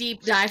we're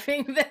deep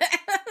diving this.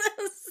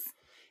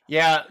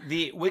 Yeah,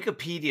 the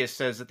Wikipedia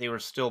says that they were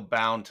still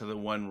bound to the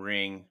One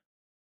Ring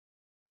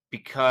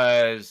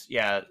because,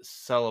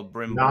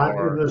 Celebrimbor.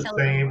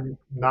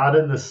 Not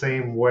in the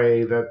same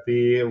way that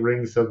the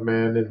Rings of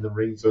Men and the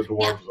Rings of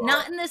Dwarves are.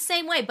 Not in the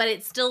same way, but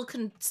it still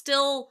can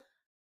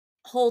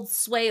hold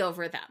sway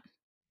over them.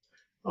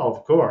 Oh,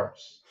 of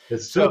course,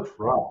 it's still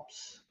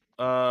props.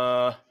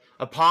 So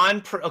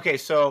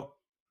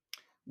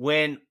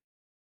when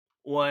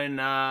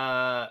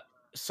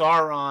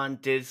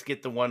Sauron did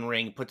get the One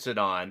Ring, puts it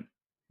on,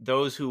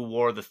 those who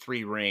wore the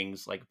three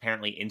rings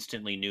apparently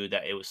instantly knew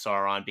that it was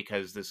Sauron,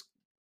 because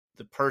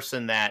the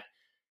person that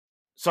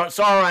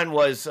Sauron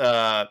was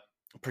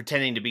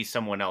pretending to be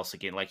someone else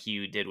again, like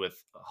he did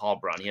with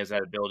Halbrand. He has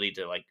that ability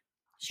to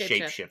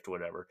shapeshift,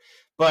 whatever.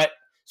 But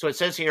so it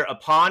says here,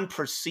 upon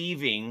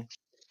perceiving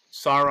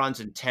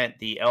Sauron's intent,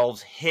 the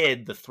elves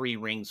hid the three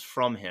rings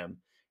from him,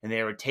 and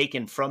they were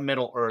taken from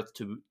Middle Earth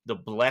to the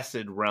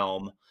blessed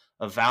realm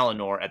of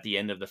Valinor at the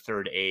end of the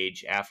Third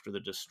Age, after the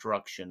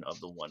destruction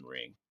of the One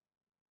Ring.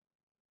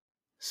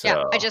 So,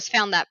 yeah, I just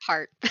found that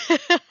part.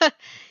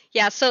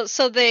 Yeah, so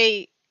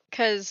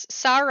because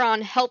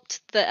Sauron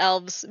helped the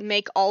elves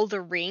make all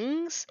the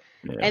rings,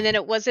 and then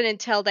it wasn't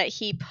until that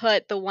he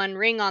put the One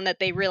Ring on that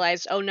they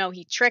realized, oh no,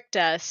 he tricked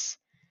us,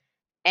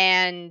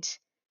 and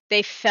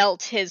they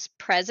felt his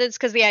presence.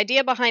 Because the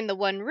idea behind the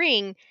One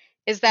Ring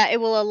is that it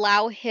will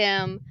allow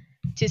him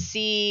to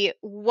see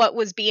what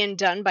was being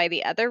done by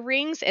the other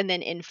rings and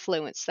then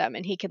influence them,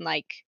 and he can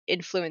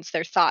influence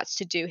their thoughts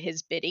to do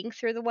his bidding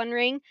through the One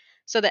Ring.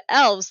 So the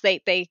elves,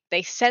 they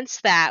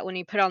sensed that when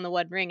he put on the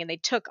One Ring, and they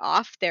took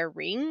off their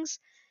rings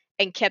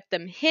and kept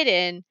them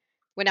hidden,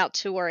 went out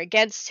to war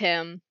against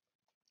him,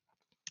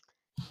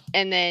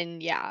 and then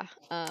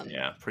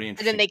pretty interesting.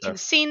 And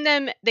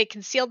then they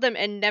concealed them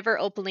and never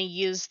openly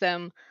used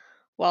them,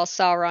 while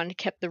Sauron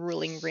kept the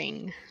ruling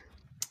ring.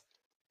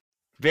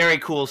 Very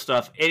cool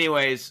stuff.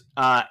 Anyways,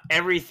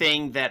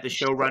 everything that the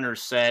showrunners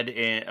said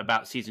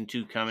about season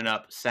 2 coming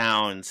up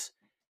sounds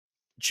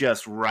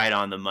just right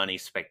on the money,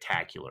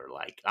 spectacular.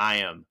 I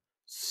am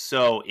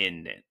so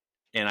in it,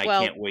 and I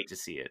can't wait to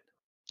see it.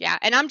 Yeah,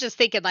 and I'm just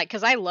thinking,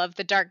 because I love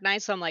The Dark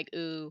Knight, so I'm like,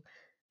 ooh,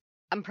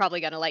 I'm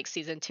probably gonna like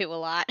season 2 a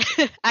lot.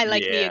 I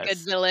like me a good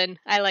villain.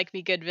 I like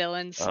me good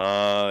villains.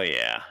 Oh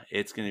yeah,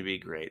 it's gonna be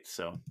great.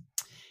 So,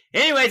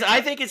 anyways,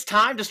 I think it's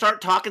time to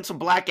start talking some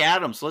Black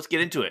Adam. So let's get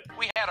into it.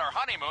 We had our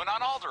honeymoon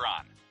on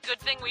Alderaan. Good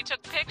thing we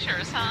took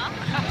pictures, huh?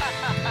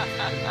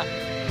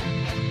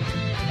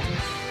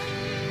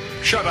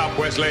 Shut up,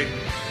 Wesley.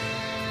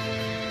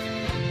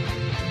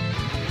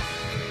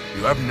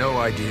 You have no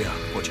idea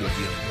what you're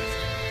dealing with.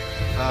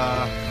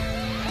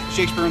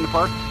 Shakespeare in the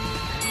Park.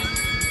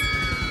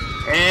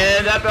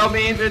 And that bell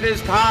means it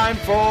is time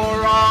for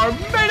our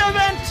main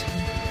event,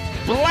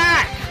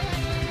 Black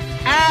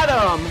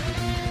Adam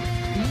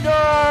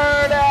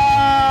Nerd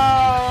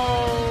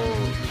Out!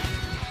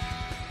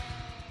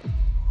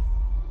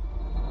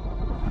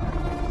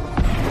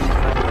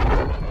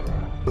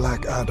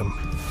 Black Adam.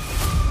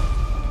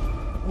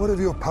 What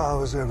have your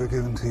powers ever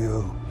given to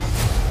you?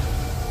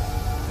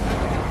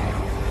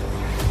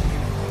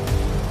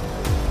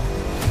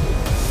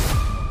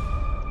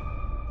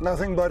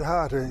 Nothing but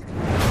heartache.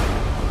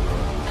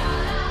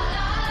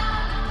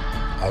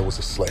 I was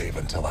a slave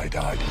until I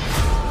died.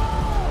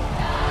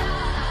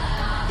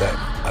 Then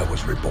I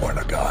was reborn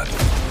a god.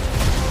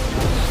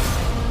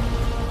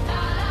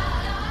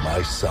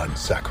 My son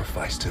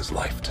sacrificed his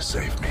life to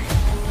save me.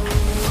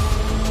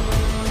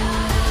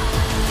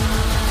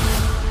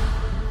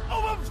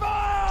 Open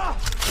fire!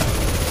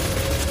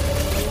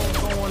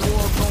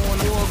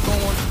 War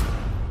going.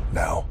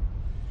 Now,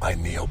 I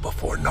kneel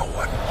before no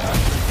one.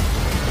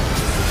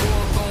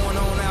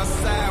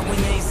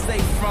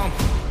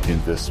 In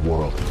this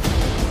world,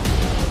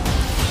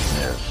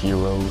 there are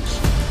heroes.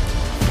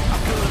 I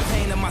feel the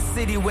pain in my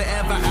city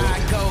wherever I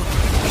go.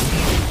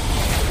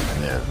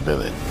 And there are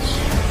villains.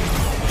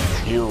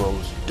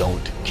 Heroes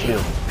don't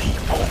kill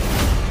people.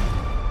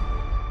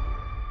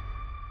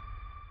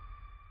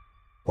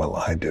 Well,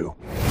 I do.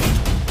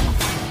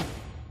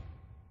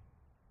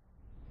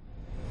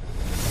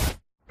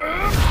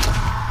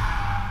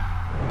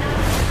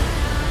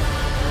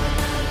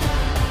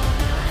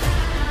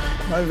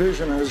 My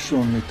vision has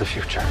shown me the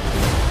future.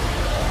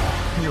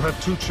 You have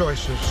two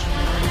choices.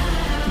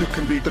 You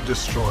can be the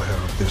destroyer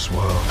of this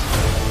world,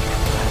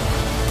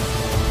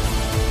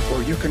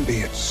 or you can be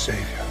its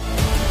savior.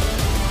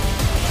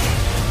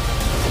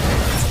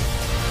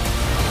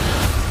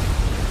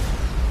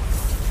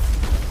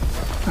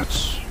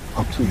 That's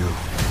up to you.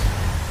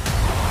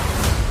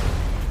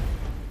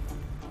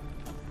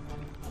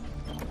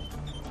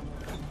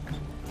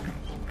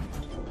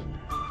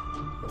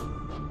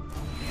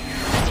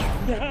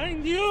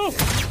 Behind you!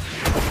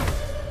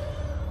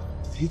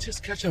 Did he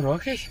just catch a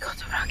rocket? He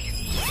got a rocket.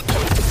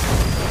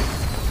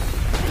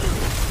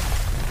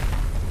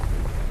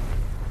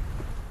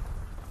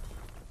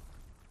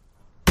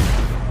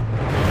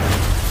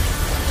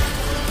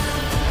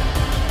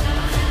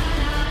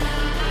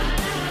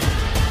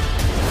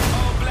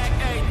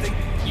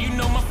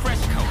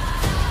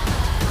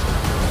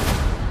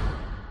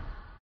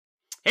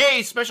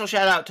 a special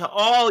shout out to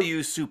all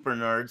you super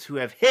nerds who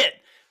have hit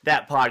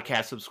that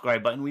podcast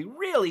subscribe button. We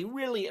really,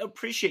 really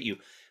appreciate you.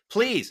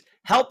 Please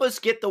help us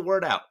get the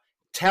word out.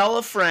 Tell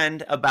a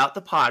friend about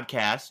the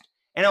podcast.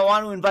 And I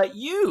want to invite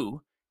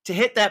you to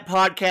hit that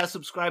podcast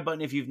subscribe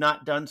button if you've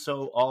not done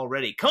so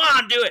already. Come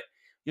on, do it.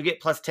 You'll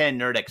get plus 10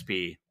 Nerd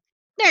XP.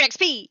 Nerd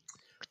XP.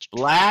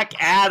 Black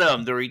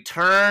Adam, the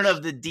return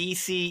of the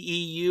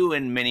DCEU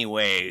in many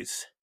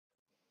ways.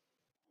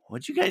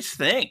 What'd you guys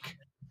think?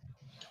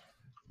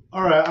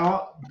 All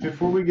right,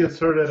 before we get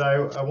started,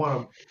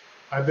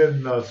 I've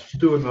been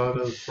stewing on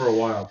this for a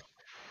while.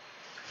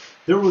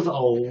 There was a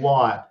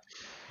lot,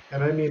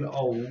 and I mean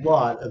a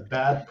lot, of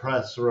bad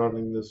press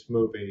surrounding this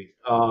movie.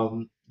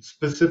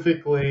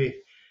 Specifically,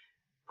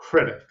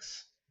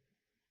 critics.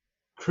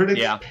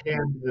 Critics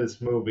panned this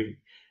movie.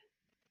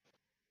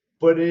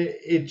 But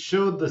it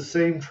showed the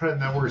same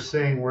trend that we're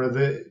seeing, where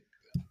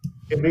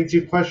it makes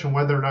you question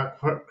whether or not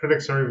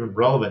critics are even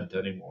relevant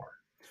anymore.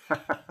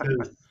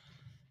 Because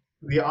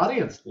the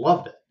audience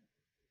loved it.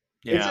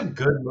 Yeah. It's a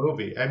good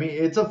movie. I mean,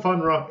 it's a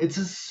fun romp. It's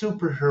a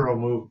superhero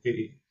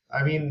movie.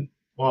 I mean,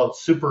 well,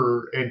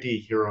 super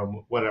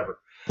anti-hero, whatever.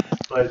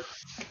 But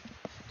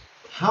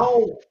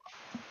how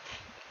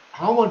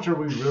much are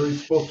we really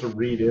supposed to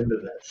read into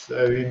this?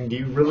 I mean, do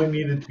you really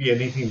need it to be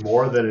anything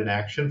more than an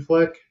action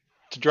flick?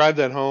 To drive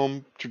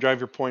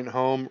your point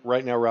home,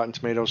 right now Rotten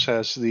Tomatoes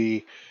has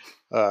the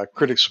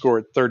critic score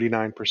at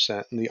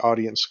 39% and the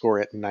audience score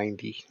at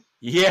 90%.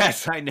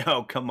 Yes, I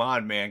know. Come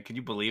on, man. Can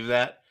you believe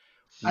that?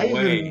 No I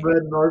even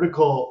read an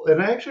article, and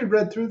I actually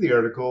read through the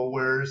article,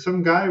 where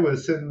some guy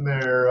was sitting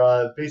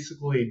there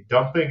basically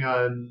dumping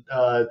on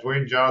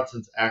Dwayne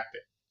Johnson's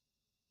acting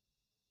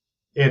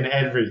in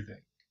everything.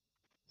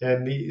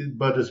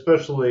 But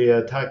especially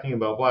talking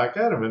about Black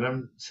Adam. And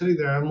I'm sitting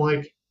there, I'm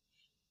like,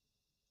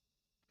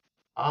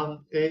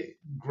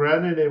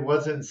 granted, it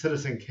wasn't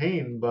Citizen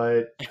Kane,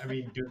 but I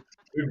mean, do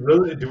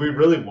we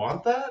really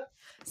want that?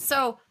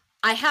 So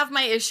I have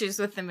my issues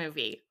with the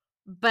movie,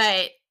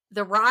 but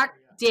The Rock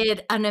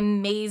did an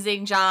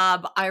amazing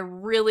job. I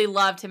really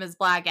loved him as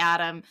Black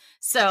Adam.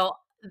 So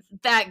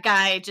that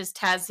guy just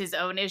has his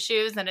own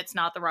issues, and it's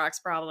not The Rock's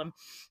problem.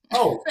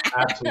 Oh,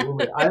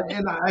 absolutely.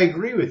 I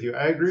agree with you.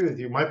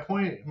 My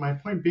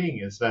point being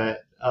is that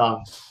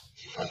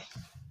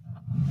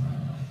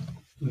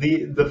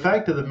the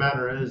fact of the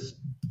matter is,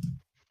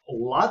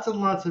 lots and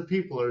lots of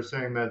people are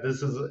saying that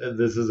this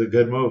is a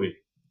good movie.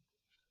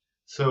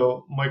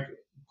 So my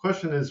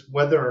question is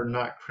whether or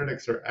not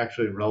critics are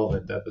actually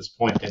relevant at this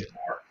point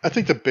anymore. I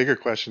think the bigger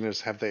question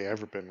is, have they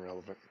ever been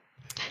relevant?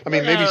 I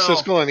mean, maybe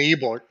Siskel and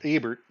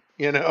Ebert,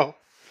 you know.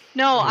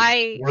 No,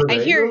 I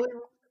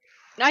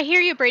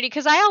hear you, Brady,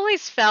 because I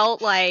always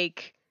felt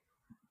like,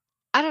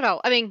 I don't know.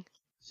 I mean,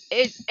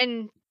 there's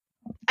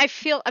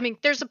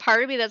a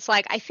part of me that's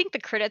like, I think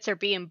the critics are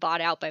being bought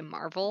out by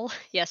Marvel.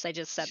 Yes, I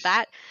just said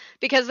that.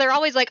 Because they're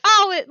always like,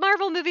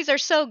 Marvel movies are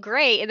so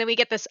great. And then we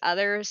get this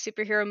other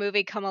superhero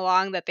movie come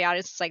along that the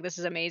audience is like, this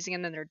is amazing.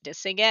 And then they're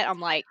dissing it. I'm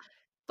like,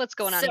 what's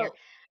going on here?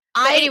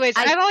 But anyways,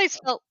 I've always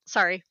felt,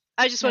 sorry.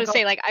 I just want to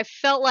say, like, I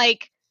felt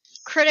like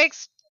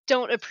critics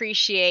don't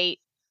appreciate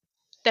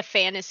the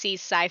fantasy,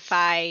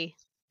 sci-fi,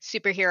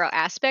 superhero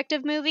aspect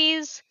of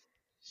movies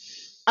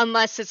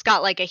unless it's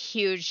got like a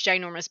huge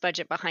ginormous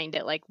budget behind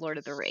it, like Lord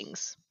of the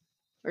Rings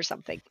or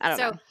something. I don't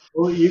know.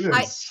 Well, even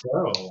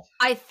so,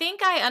 I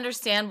think I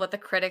understand what the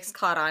critics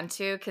caught on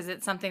to, because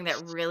it's something that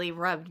really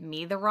rubbed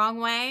me the wrong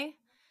way,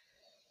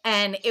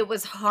 and it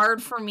was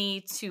hard for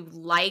me to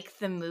like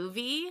the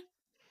movie.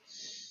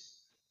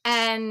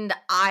 And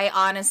I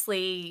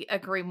honestly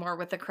agree more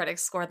with the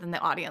critics score than the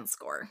audience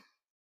score.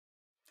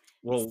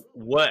 Well,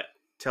 what?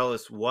 Tell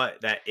us what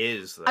that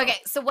is, though. Okay,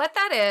 so what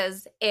that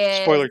is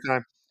spoiler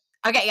time.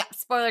 Okay, yeah,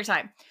 spoiler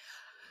time.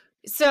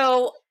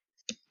 So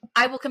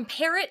I will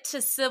compare it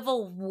to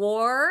Civil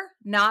War,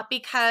 not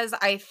because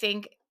I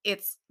think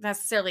it's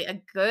necessarily a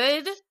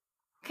good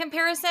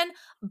comparison,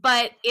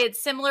 but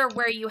it's similar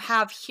where you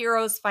have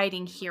heroes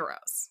fighting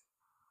heroes.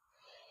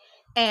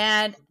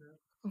 And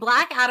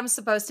Black Adam's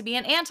supposed to be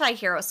an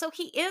anti-hero, so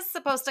he is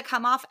supposed to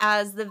come off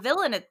as the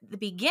villain at the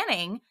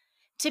beginning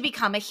to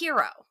become a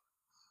hero.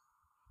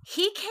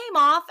 He came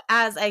off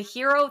as a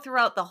hero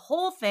throughout the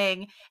whole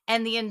thing,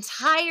 and the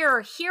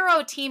entire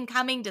hero team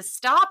coming to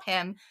stop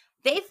him,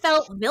 they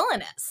felt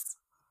villainous.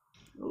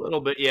 A little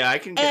bit, yeah, I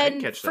can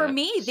catch that. For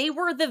me, they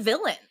were the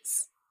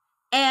villains.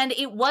 And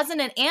it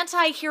wasn't an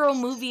anti-hero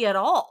movie at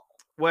all.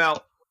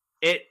 Well,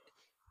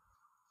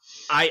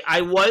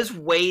 I was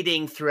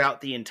waiting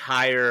throughout the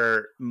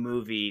entire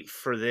movie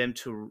for them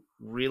to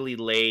really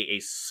lay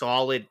a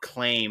solid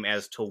claim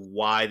as to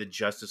why the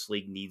Justice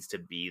League needs to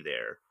be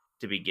there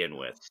to begin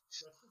with.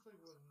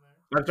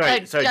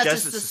 I'm sorry,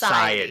 Justice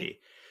Society.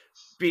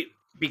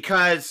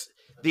 Because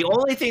the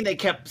only thing they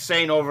kept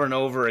saying over and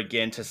over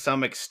again to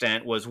some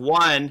extent was,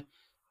 one,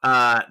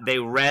 they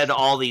read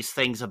all these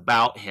things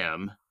about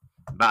him,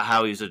 about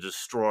how he's a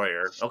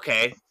destroyer.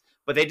 Okay.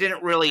 But they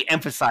didn't really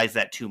emphasize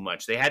that too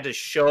much. They had to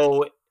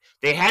show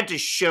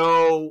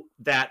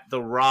that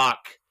The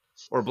Rock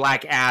or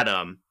Black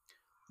Adam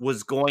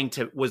was going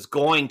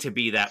to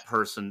be that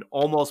person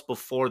almost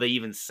before they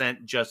even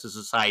sent Justice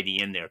Society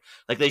in there.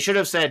 Like they should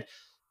have said,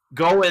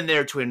 go in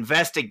there to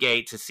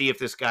investigate to see if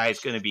this guy is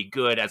going to be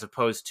good, as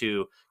opposed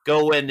to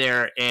go in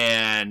there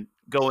and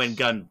go in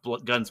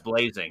guns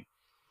blazing.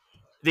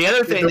 The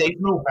other thing, there was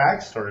no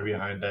backstory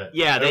behind it.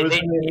 Yeah, there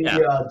wasn't any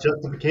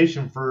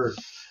justification for.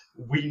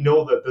 We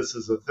know that this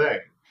is a thing.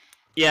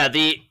 Yeah,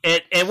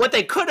 and what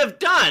they could have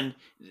done,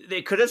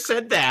 they could have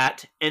said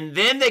that, and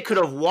then they could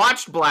have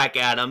watched Black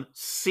Adam,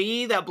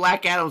 see that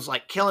Black Adam's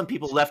like killing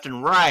people left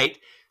and right.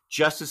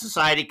 Justice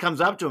Society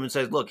comes up to him and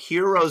says, "Look,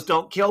 heroes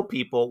don't kill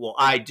people. Well,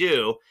 I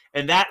do,"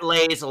 and that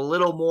lays a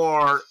little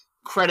more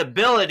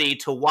credibility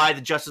to why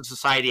the Justice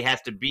Society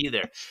has to be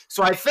there.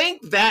 So I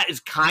think that is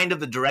kind of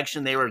the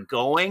direction they were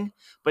going,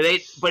 but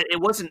it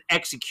wasn't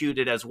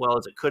executed as well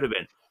as it could have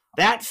been.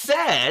 That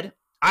said,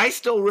 I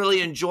still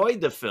really enjoyed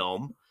the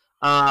film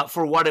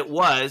for what it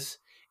was.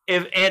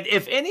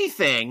 If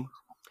anything,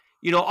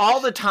 you know, all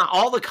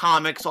the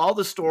comics, all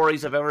the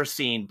stories I've ever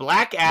seen,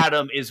 Black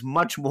Adam is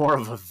much more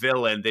of a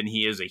villain than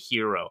he is a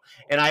hero,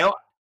 and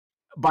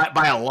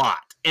by a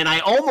lot. And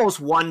I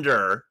almost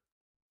wonder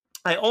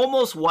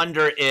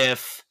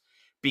if,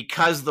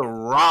 because The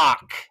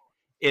Rock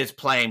is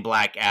playing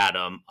Black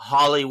Adam,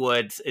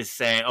 Hollywood is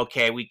saying,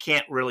 okay, we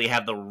can't really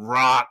have The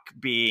Rock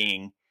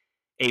being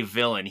a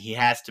villain. He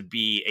has to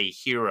be a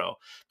hero.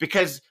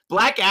 Because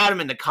Black Adam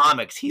in the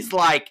comics, he's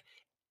like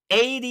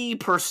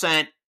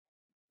 80%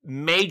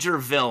 major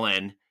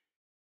villain,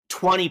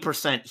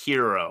 20%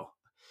 hero.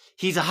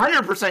 He's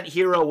 100%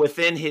 hero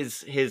within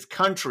his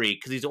country,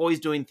 because he's always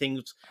doing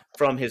things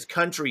from his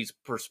country's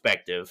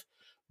perspective.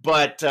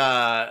 But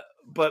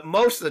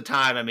most of the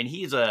time, I mean,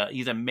 he's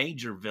a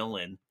major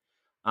villain,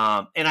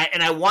 and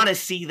I want to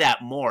see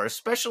that more,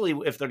 especially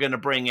if they're going to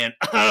bring in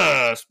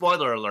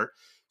spoiler alert,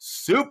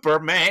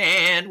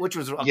 Superman, which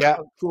was a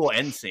cool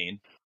end scene.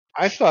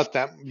 I thought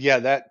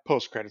that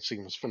post-credit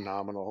scene was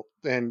phenomenal,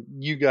 and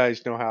you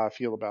guys know how I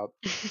feel about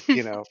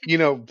you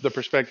know the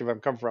perspective I'm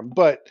coming from,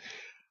 but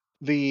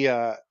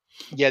the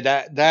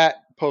that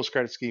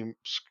post-credit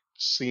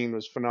scene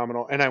was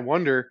phenomenal, and I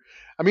wonder.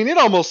 I mean, it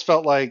almost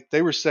felt like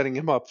they were setting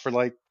him up for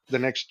like the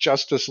next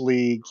Justice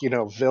League,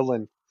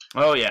 villain.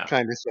 Oh yeah,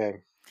 kind of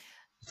thing.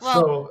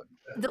 Well, so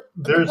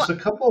there's a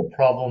couple of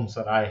problems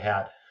that I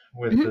had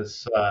with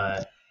this,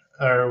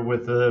 or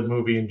with the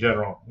movie in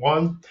general.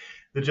 One,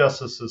 the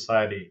Justice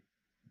Society.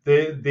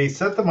 They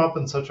set them up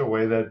in such a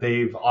way that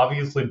they've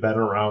obviously been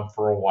around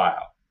for a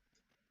while.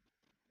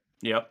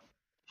 Yep.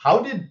 How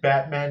did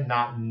Batman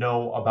not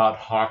know about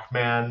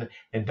Hawkman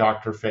and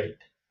Dr. Fate?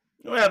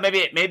 Well,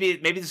 maybe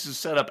this is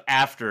set up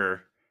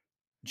after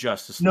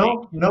Justice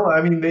League. No.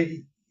 I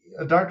mean,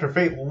 Dr.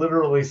 Fate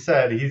literally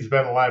said he's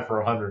been alive for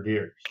 100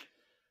 years.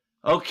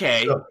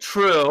 Okay, so,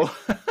 true.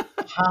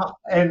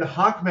 And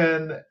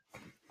Hawkman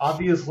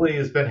obviously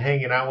has been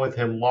hanging out with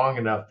him long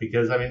enough,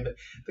 because I mean,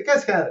 the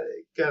guy's got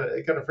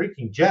a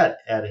freaking jet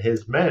at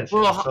his mansion.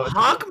 Well, so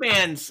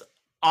Hawkman's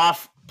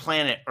off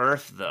planet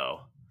Earth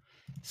though,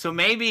 so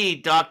maybe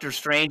Doctor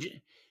Strange,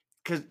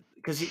 because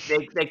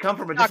they come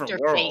from a different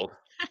world.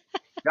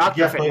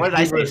 Dr. Fate. What did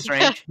I say?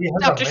 Strange?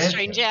 Dr.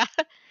 Strange, yeah.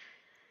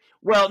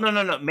 Well,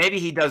 no. Maybe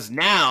he does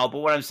now, but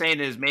what I'm saying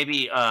is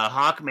maybe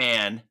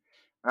Hawkman,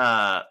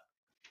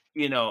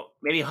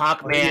 maybe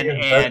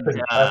Hawkman and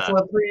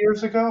Tesla 3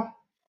 years ago.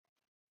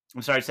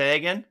 I'm sorry, say that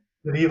again.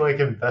 Did he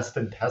invest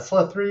in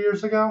Tesla 3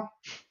 years ago?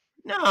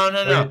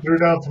 No. He threw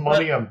down some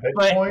money on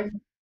Bitcoin.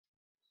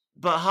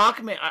 But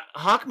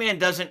Hawkman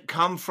doesn't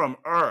come from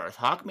Earth.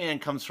 Hawkman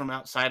comes from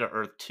outside of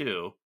Earth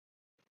too.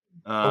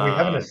 But we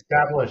haven't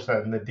established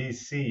that in the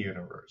DC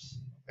universe,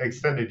 or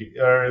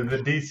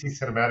the DC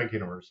cinematic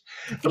universe.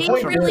 They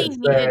really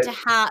needed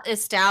to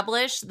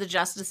establish the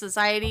Justice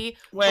Society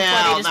before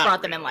they just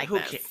brought them in like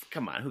this.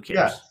 Come on, who cares?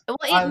 Yes. Well,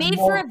 it made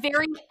for a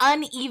very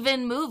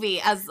uneven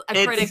movie, as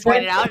a critic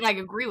pointed out, and I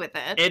agree with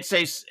it.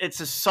 It's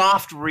a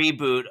soft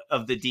reboot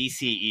of the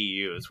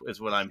DCEU,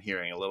 is what I'm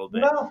hearing a little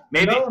bit. No,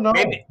 maybe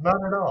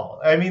not at all.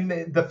 I mean,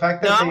 the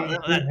fact that they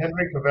include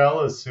Henry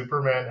Cavill as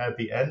Superman at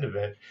the end of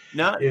it.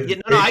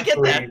 I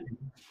get that.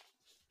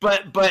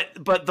 But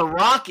The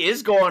Rock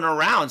is going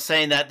around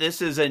saying that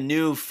this is a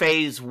new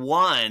phase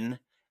 1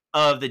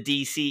 of the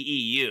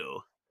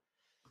DCEU.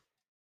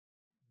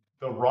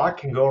 The Rock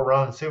can go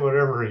around and say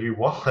whatever he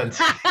wants.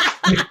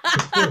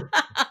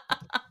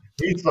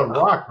 He's The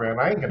Rock, man.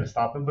 I ain't gonna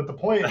stop him. But the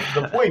point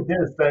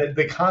is that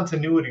the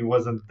continuity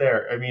wasn't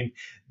there. I mean,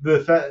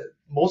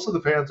 most of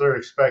the fans are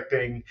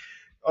expecting,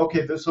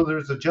 okay, so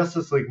there's a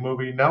Justice League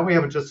movie. Now we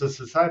have a Justice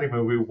Society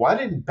movie. Why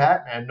didn't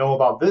Batman know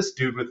about this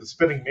dude with the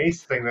spinning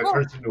mace thing that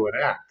turns into an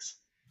axe?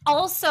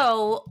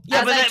 Also,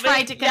 as I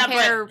tried to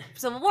compare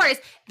Civil Wars,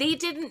 they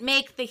didn't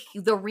make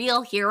the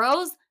real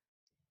heroes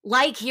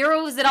like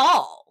heroes at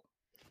all.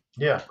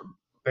 Yeah.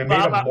 They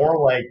made them more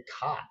like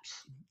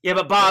cops. Yeah,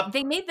 but Bob,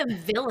 they made them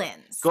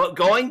villains.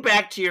 Going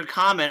back to your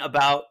comment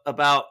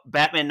about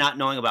Batman not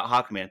knowing about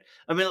Hawkman,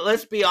 I mean,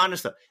 let's be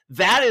honest though.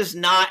 That is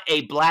not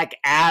a Black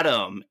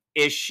Adam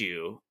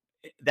issue.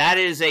 that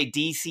is a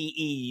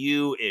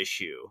DCEU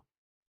issue.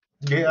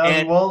 Yeah,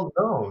 And- well,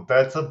 no,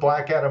 that's a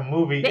Black Adam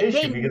movie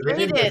issue because they made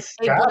didn't it a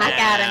discuss Black it.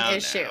 Adam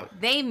issue.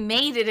 They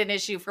made it an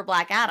issue for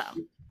Black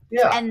Adam.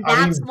 Yeah, And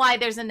that's why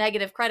there's a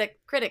negative critic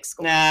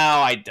score. No,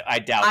 I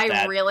doubt I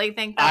that. really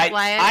think that's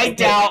why. I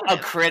doubt a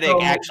critic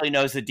So- actually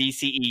knows the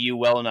DCEU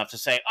well enough to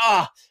say,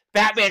 "Oh,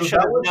 Batman So should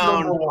that have was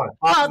known." number one.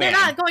 Well, they're Hawkman."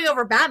 not going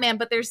over Batman,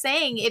 but they're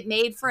saying it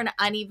made for an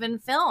uneven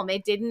film.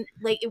 It didn't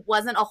it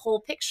wasn't a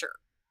whole picture.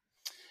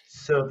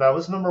 So that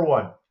was number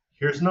one.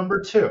 Here's number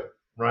two,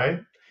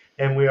 right?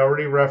 And we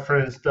already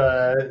referenced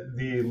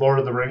the Lord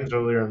of the Rings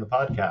earlier in the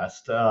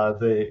podcast,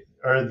 the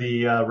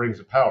Rings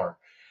of Power.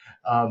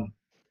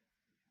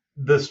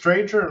 The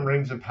Stranger in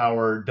Rings of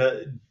Power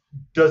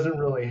doesn't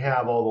really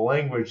have all the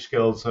language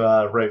skills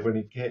right when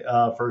he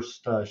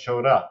first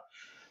showed up.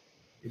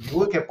 If you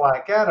look at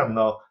Black Adam,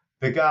 though,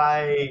 the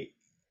guy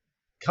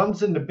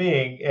comes into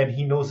being and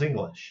he knows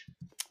English.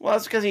 Well,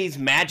 it's because he's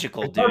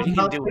magical, dude. He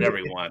can do whatever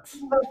he wants.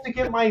 It's enough to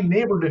get my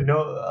neighbor to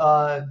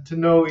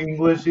know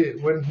English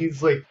when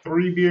he's like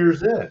 3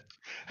 beers in.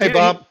 Hey,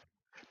 Dude,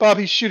 Bob,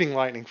 he's shooting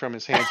lightning from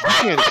his hands. You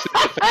can't accept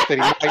the fact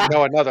that he might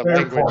know another Fair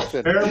language. point,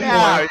 than- fair point.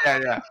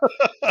 Yeah.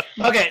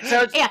 Okay,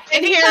 so Yeah,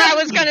 and here I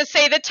was going to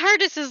say the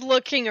TARDIS is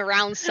looking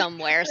around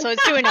somewhere, so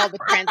it's doing all the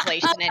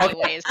translation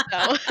anyways. So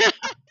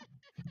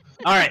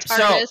all right,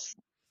 TARDIS.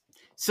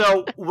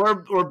 so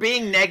we're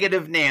being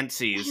negative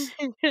Nancy's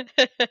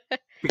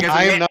because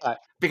I am not.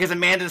 because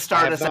Amanda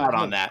started us out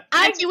on that.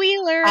 Nancy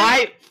Wheeler.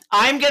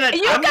 I'm gonna.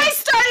 You guys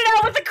started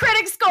out with the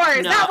critic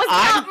scores. No, that was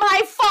not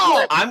my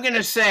fault. I'm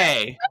gonna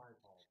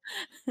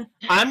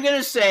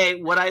say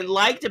what I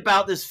liked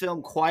about this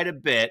film quite a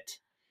bit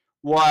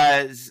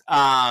was,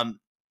 I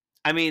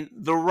mean,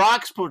 The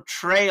Rock's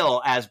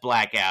portrayal as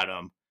Black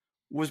Adam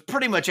was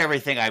pretty much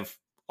everything I've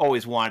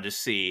always wanted to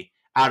see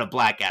out of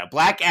Black Adam.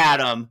 Black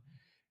Adam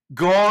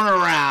going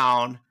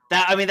around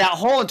that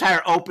whole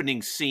entire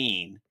opening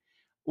scene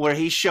where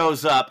he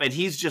shows up and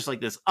he's just like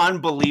this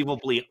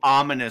unbelievably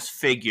ominous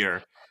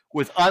figure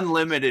with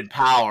unlimited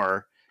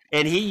power,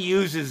 and he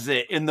uses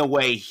it in the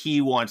way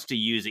he wants to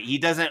use it. He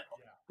doesn't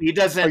Are you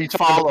talking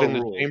follow about in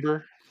the rules.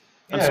 chamber?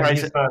 I'm Yeah, sorry,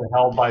 he's not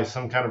held by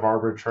some kind of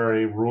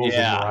arbitrary rules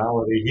Yeah. of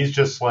morality. He's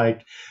just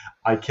like,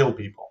 I kill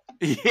people.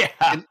 Yeah,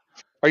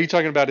 Are you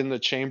talking about in the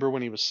chamber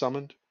when he was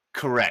summoned?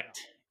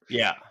 correct.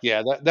 Yeah.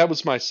 Yeah, that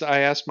was I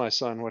asked my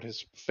son what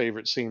his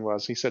favorite scene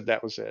was. He said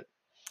that was it.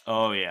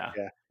 Oh yeah.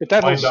 Yeah, but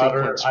that My whole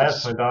daughter, sequence I was-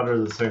 asked my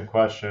daughter the same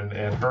question,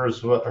 and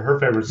her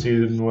favorite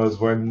scene was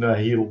when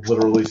he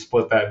literally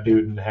split that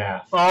dude in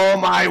half. Oh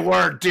my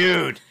word,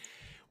 dude.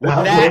 When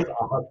That that,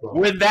 was awesome.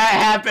 when that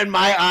happened,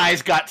 my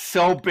eyes got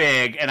so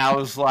big, and I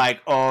was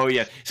like, "Oh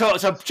yeah." So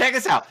check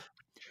this out.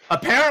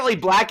 Apparently,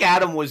 Black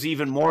Adam was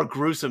even more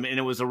gruesome, and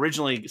it was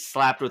originally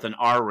slapped with an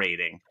R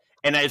rating.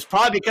 And it's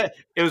probably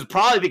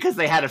because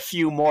they had a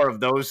few more of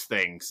those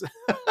things.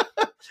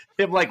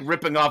 Him like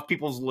ripping off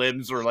people's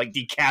limbs or like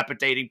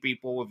decapitating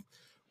people with.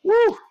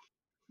 Woo!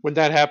 when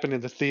that happened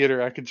in the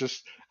theater,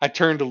 I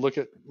turned to look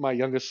at my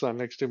youngest son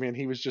next to me, and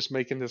he was just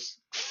making this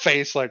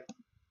face like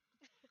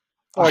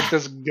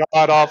this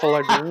god awful,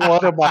 like,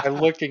 what am I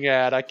looking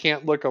at? I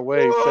can't look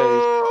away face.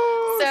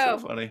 Oh, So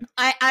funny.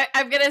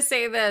 I'm gonna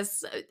say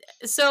this.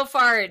 So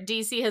far,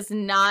 DC has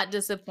not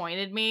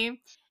disappointed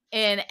me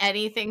in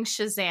anything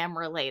Shazam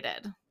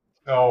related.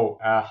 Oh,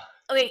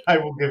 Like, I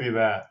will give you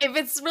that. if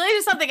it's related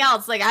to something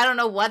else, like I don't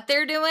know what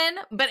they're doing,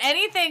 but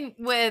anything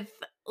with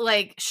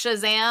like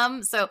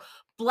Shazam, so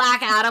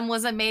Black Adam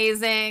was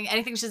amazing.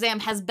 Anything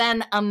Shazam has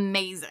been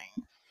amazing.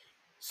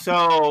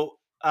 So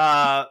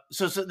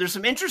there's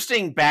some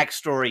interesting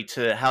backstory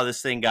to how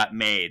this thing got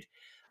made.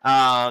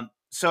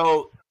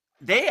 So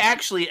they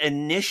actually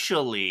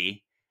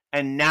initially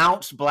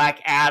announced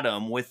Black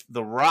Adam with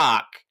The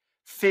Rock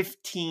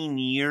 15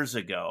 years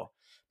ago,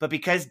 but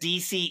because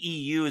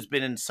DCEU has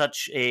been in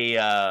such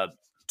a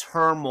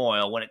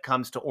turmoil when it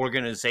comes to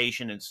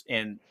organization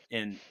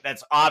and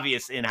that's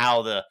obvious in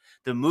how the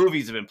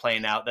movies have been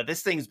playing out, that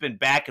this thing's been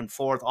back and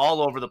forth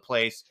all over the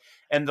place,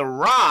 and The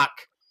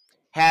Rock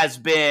has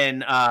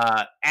been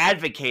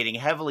advocating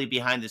heavily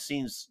behind the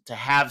scenes to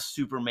have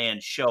Superman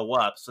show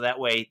up, so that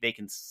way they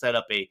can set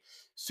up a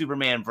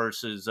Superman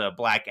versus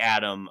Black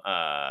Adam,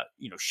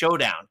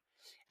 showdown.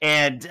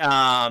 And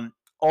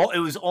it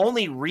was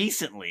only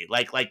recently,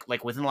 like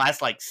within the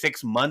last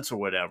 6 months or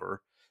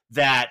whatever,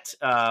 that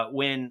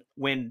when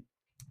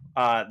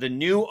the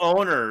new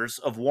owners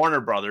of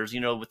Warner Brothers,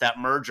 with that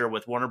merger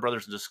with Warner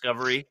Brothers and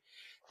Discovery,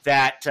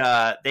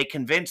 that they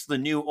convinced the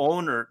new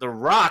owner, The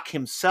Rock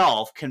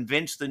himself,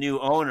 convinced the new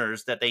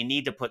owners that they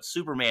need to put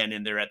Superman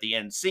in there at the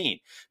end scene.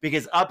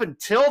 Because up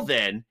until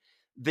then,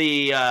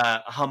 the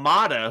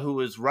Hamada, who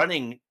was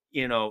running,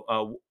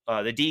 the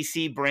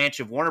DC branch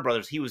of Warner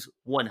Brothers, he was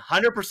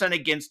 100%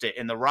 against it,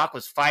 and The Rock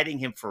was fighting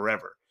him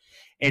forever.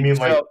 And You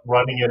mean like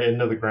running it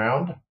into the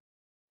ground?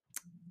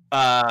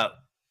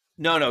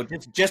 No,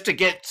 just to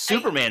get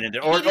Superman in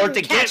there, or didn't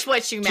to catch get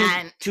what you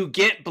meant. to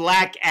get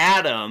Black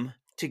Adam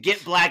to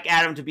get Black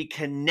Adam to be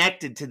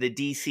connected to the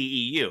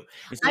DCEU.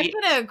 I'm going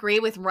to agree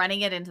with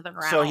running it into the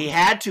ground. So he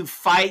had to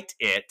fight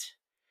it.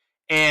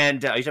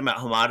 And are you talking about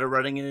Hamada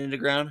running it into the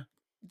ground?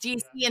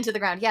 DC into the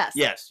ground, yes.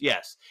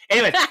 Yes.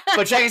 Anyway,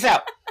 but check this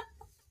out.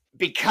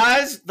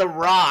 Because The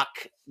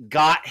Rock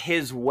got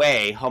his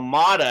way,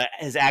 Hamada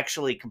has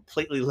actually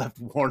completely left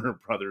Warner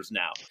Brothers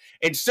now.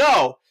 And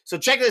so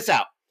check this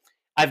out.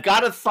 I've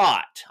got a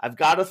thought.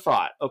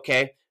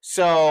 Okay.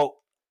 So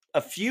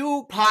a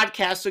few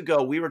podcasts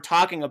ago, we were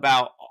talking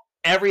about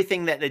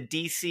everything that the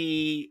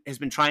DC has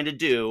been trying to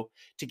do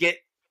to get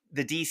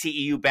the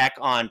DCEU back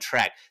on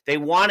track. They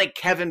want a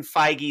Kevin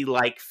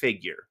Feige-like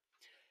figure.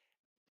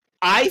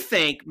 I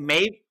think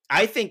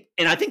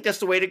that's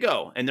the way to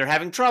go. And they're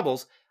having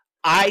troubles.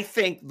 I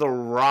think The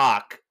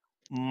Rock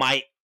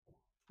might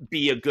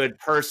be a good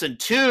person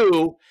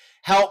to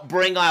help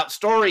bring out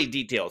story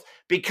details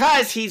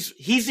because he's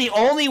the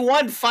only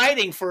one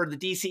fighting for the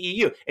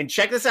DCEU. And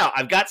check this out.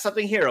 I've got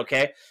something here.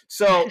 Okay.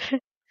 So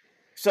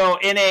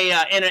in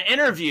an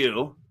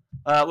interview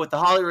with the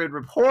Hollywood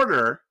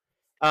Reporter,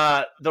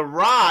 The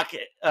Rock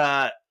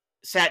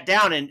sat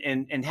down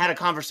and had a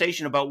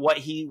conversation about what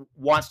he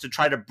wants to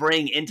try to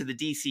bring into the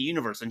DC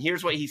universe. And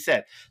here's what he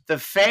said. The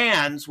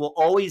fans will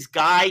always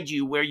guide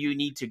you where you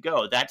need to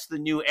go. That's the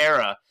new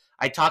era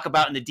I talk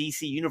about in the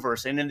DC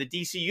universe. And in the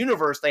DC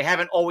universe, they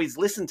haven't always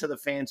listened to the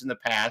fans in the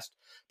past,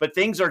 but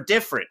things are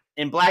different.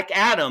 In Black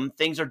Adam,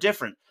 things are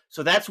different.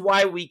 So that's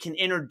why we can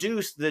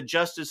introduce the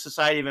Justice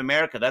Society of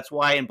America. That's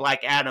why in Black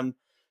Adam,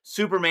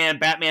 Superman,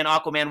 Batman,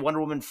 Aquaman,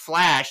 Wonder Woman,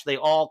 Flash, they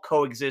all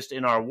coexist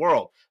in our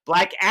world.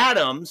 Black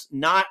Adam's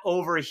not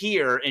over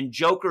here and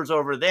Joker's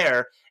over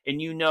there,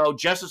 and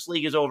Justice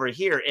League is over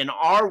here. In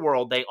our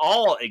world, they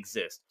all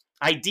exist.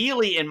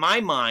 Ideally, in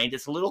my mind,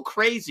 it's a little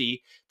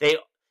crazy. But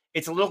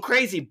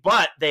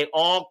they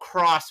all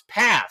cross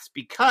paths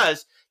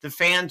because the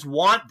fans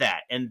want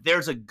that. And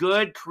there's a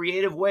good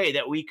creative way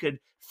that we could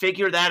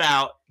figure that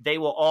out. They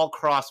will all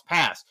cross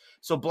paths.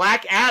 So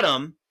Black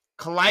Adam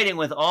colliding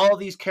with all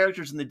these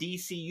characters in the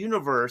DC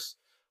universe,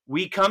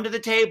 we come to the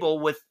table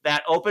with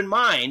that open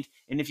mind.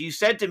 And if you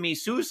said to me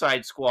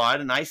Suicide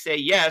Squad, and I say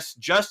yes,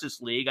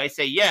 Justice League, I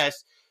say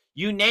yes,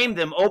 you name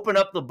them, open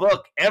up the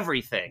book,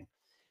 everything.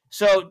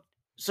 So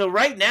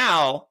right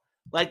now,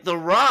 like The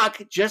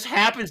Rock just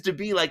happens to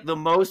be like the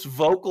most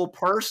vocal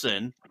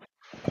person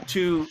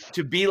to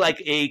be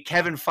like a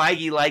Kevin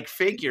Feige-like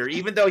figure,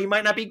 even though he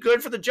might not be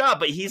good for the job,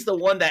 but he's the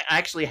one that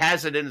actually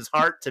has it in his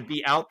heart to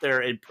be out there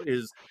and put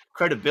his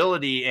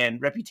credibility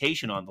and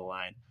reputation on the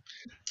line.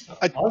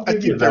 I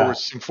think there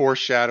was some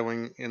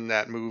foreshadowing in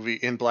that movie,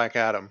 in Black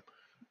Adam,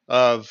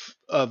 of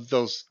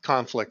those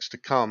conflicts to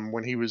come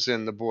when he was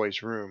in the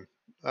boys' room.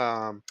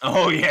 It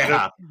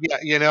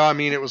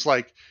was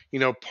like,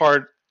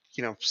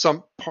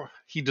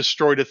 he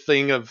destroyed a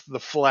thing of the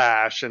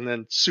Flash and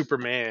then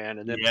Superman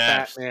and then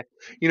Batman.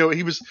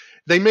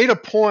 They made a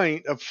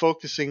point of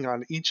focusing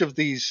on each of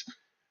these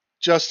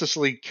Justice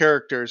League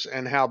characters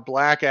and how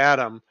Black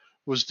Adam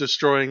was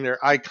destroying their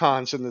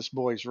icons in this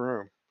boy's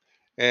room.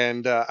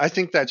 And I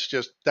think that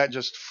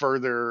just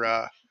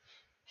further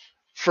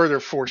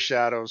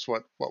foreshadows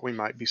what we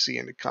might be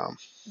seeing to come.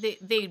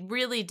 They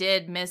really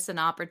did miss an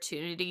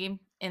opportunity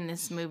in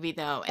this movie,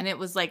 though, and it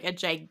was like a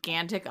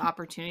gigantic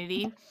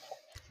opportunity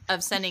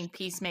of sending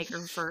Peacemaker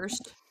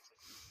first.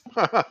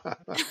 Well,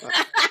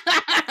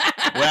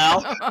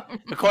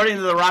 according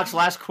to The Rock's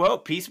last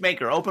quote,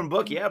 Peacemaker, open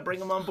book,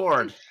 bring him on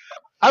board.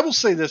 I will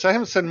say this: I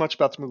haven't said much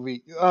about the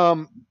movie.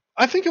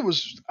 I think it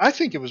was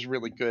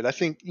really good. I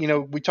think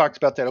we talked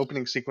about that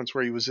opening sequence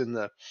where he was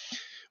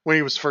when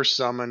he was first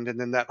summoned, and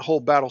then that whole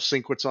battle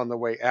sequence on the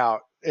way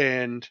out,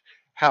 and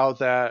how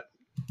that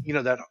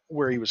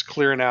where he was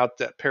clearing out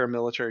that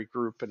paramilitary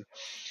group, and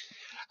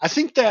I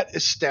think that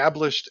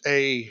established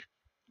a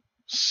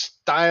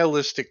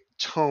stylistic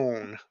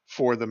tone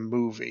for the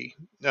movie,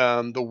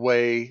 the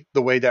way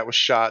that was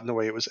shot and the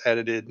way it was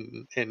edited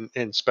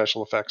and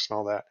special effects and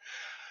all that.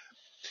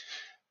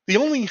 The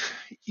only,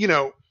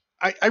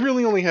 I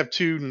really only have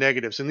two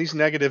negatives, and these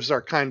negatives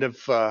are kind of,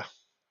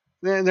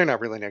 they're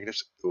not really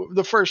negatives.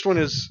 The first one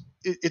is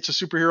it's a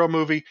superhero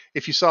movie.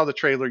 If you saw the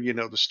trailer, you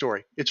know the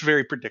story. It's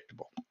very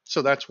predictable.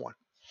 So that's one.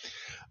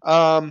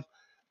 The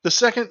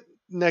second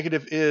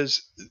negative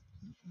is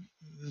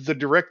the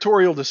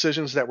directorial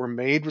decisions that were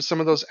made with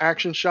some of those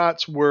action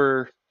shots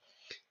were,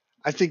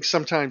 I think,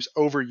 sometimes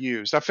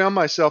overused. I found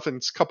myself in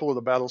a couple of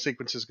the battle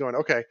sequences going,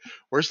 okay,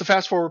 where's the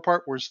fast forward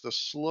part? Where's the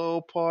slow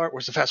part?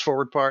 Where's the fast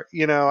forward part?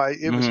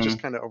 It was just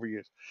kind of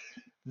overused.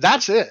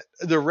 That's it.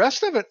 The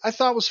rest of it I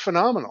thought was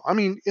phenomenal. I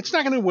mean, it's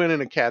not going to win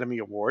an Academy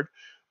Award,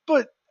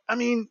 but I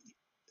mean,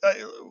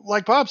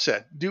 like Bob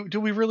said, do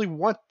we really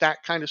want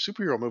that kind of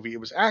superhero movie? It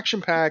was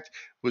action-packed,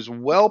 was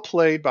well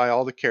played by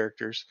all the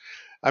characters.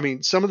 I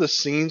mean, some of the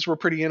scenes were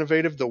pretty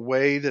innovative. The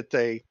way that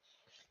they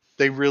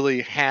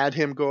really had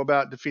him go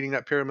about defeating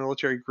that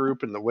paramilitary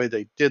group, and the way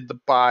they did the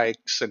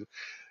bikes, and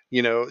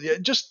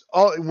just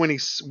all when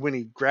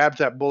he grabbed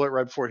that bullet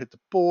right before it hit the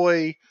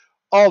boy,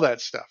 all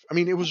that stuff. I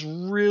mean, it was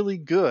really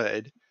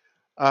good.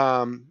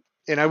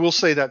 And I will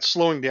say that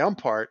slowing down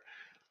part,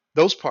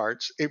 those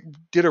parts, it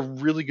did a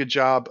really good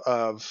job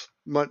of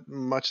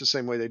much the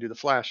same way they do the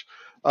Flash,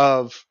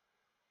 of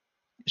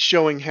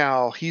showing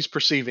how he's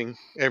perceiving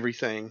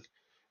everything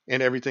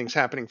and everything's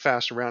happening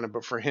fast around him.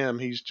 But for him,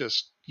 he's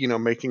just,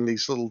 making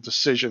these little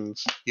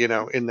decisions, in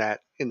that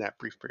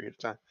brief period of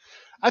time.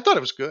 I thought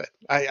it was good.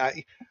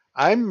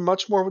 I'm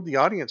much more with the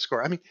audience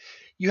score. I mean,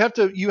 you have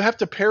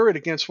to pair it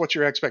against what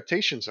your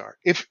expectations are.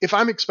 If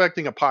I'm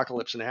expecting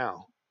Apocalypse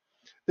Now,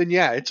 then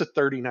yeah, it's a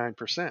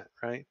 39%,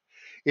 right?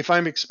 If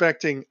I'm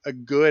expecting a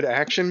good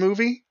action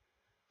movie,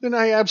 then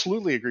I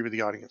absolutely agree with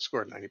the audience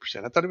score at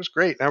 90%. I thought it was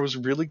great. And I was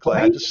really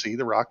glad to see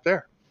The Rock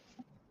there.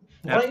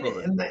 Right,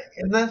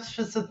 and that's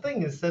just the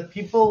thing, is that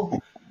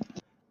people,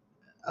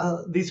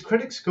 these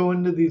critics go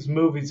into these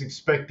movies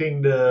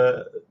expecting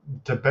to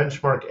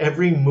benchmark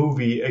every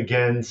movie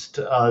against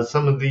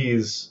some of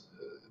these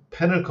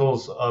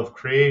pinnacles of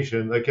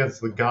creation, against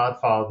the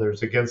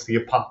Godfathers, against the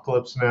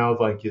Apocalypse Now,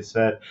 like you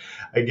said,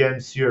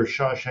 against your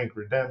Shawshank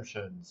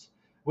Redemptions,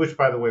 which,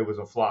 by the way, was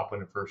a flop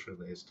when it first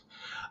released.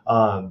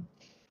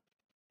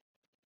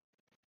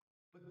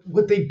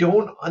 What they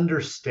don't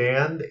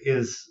understand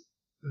is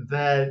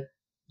that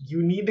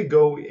you need to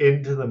go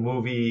into the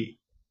movie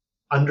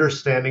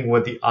understanding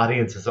what the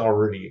audience is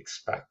already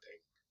expecting.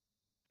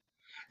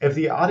 If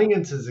the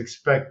audience is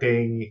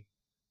expecting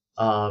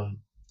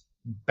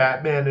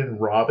Batman and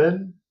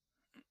Robin,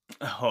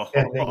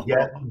 and they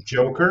get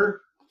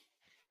Joker,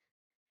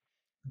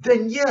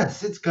 then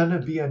yes, it's going to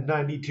be a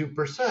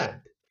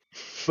 92%.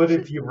 But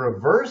if you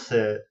reverse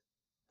it,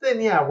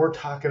 then yeah, we're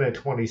talking a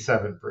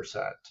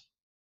 27%.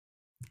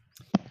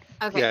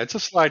 Okay. Yeah, it's a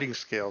sliding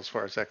scale as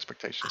far as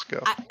expectations go.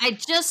 I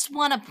just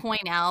want to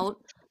point out,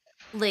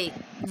 like,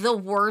 the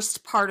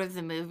worst part of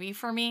the movie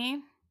for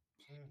me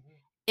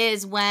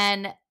is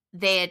when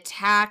they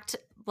attacked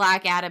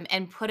Black Adam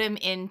and put him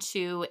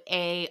into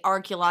a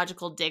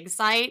archaeological dig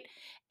site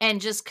and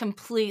just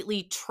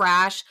completely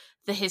trash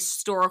the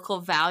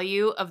historical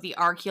value of the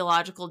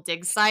archaeological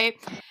dig site.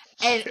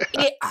 And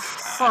it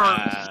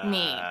hurt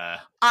me.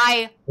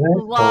 I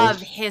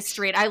love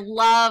history. And I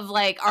love,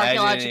 like,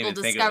 archaeological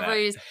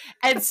discoveries.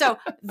 And so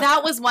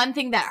that was one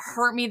thing that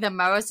hurt me the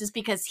most, is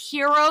because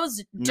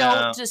heroes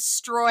don't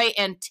destroy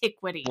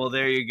antiquity. Well,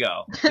 there you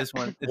go. This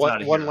one.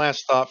 One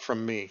last thought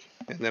from me,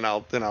 and then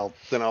I'll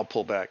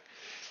pull back.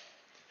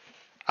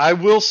 I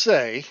will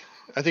say,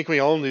 I think we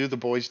all knew the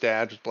boy's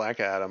dad was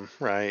Black Adam,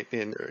 right?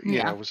 And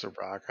it was The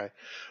Rock, right?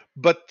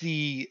 But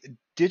the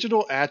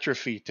digital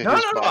atrophy to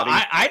his body.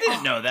 I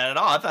didn't know that at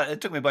all. I thought it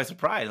took me by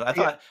surprise. I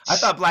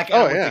thought Black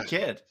Adam was the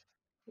kid.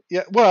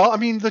 Yeah, well, I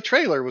mean, the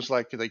trailer was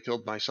like, they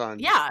killed my son.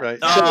 Yeah. Right.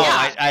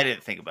 I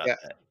didn't think about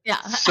that.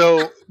 Yeah.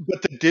 So,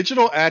 but the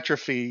digital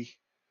atrophy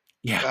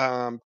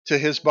to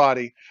his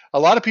body, a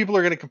lot of people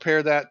are going to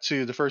compare that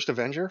to the first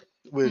Avenger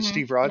with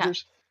Steve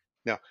Rogers.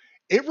 No.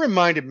 It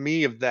reminded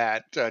me of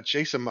that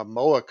Jason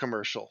Momoa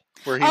commercial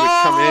where he would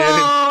come in.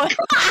 And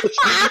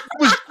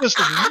it was just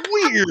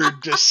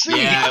weird to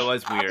see. Yeah, it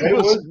was weird. It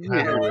was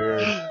kind of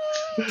weird.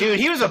 Dude,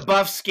 he was a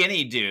buff,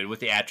 skinny dude with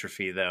the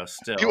atrophy, though,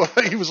 still.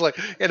 He was like,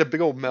 he had a big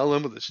old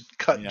melon with his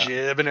cut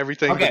jib and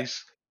everything. Okay.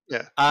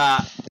 Yeah.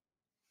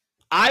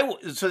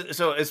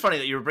 So it's funny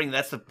that you were bringing,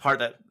 that's the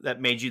part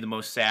that made you the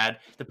most sad.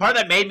 The part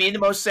that made me the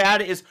most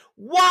sad is,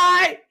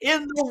 why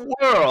in the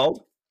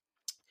world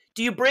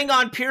do you bring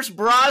on Pierce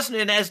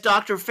Brosnan as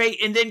Dr. Fate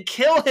and then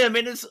kill him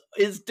in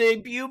his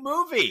debut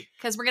movie?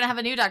 Because we're going to have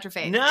a new Dr.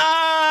 Fate.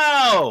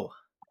 No!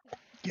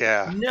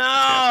 Yeah. No!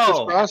 Yeah.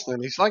 Pierce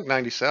Brosnan, he's like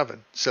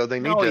 97, so they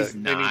need to... No, he's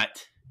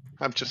not.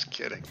 I'm just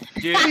kidding.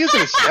 Dude. He is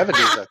in his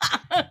 70s.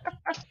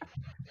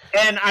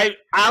 And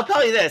I'll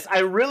tell you this, I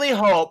really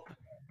hope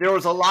there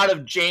was a lot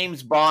of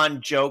James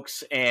Bond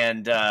jokes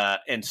and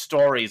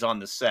stories on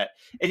the set.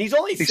 And he's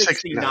only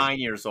 69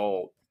 years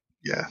old.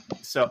 Yeah.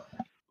 So...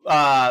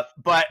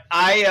 but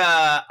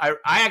I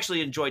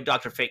actually enjoyed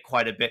Dr. Fate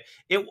quite a bit.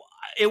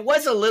 It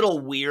was a little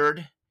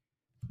weird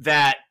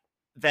that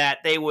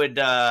they would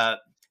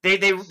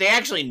they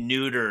actually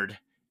neutered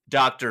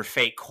Dr.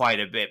 Fate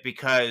quite a bit,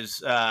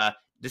 because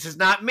this is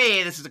not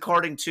me. This is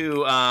according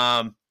to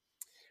that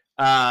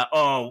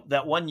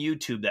one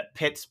YouTube that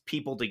pits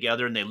people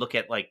together and they look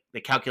at, like, they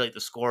calculate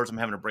the scores. I'm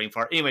having a brain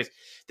fart. Anyways,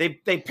 they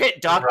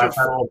pit Dr.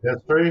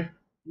 History?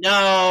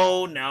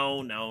 No.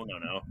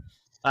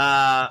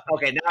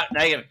 Okay,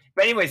 now you.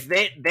 But anyways,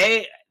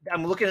 they.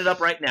 I'm looking it up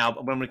right now.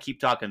 But I'm going to keep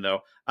talking though.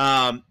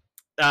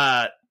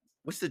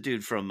 What's the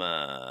dude from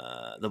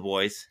The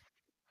Boys?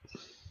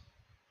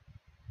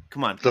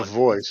 Come on. The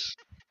Voice.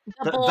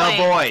 The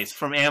Boys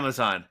from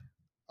Amazon.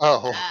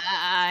 Oh.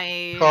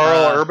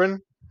 Carl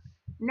Urban.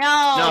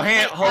 No.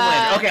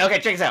 Homelander. Okay,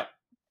 check this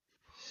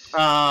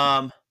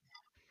out.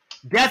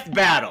 Death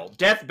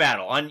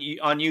Battle on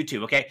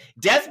YouTube. Okay,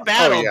 Death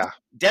Battle. Oh, yeah.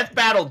 Death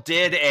Battle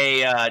did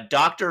a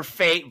Dr.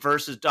 Fate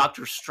versus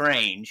Doctor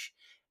Strange,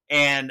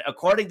 and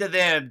according to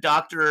them,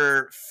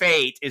 Dr.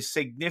 Fate is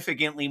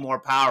significantly more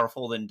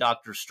powerful than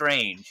Doctor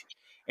Strange,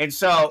 and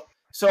so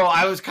So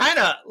I was kind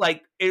of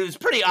like, it was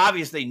pretty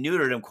obvious they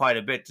neutered him quite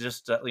a bit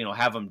just to,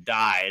 have him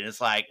die. And it's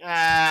like,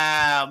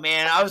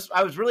 man, I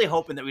was really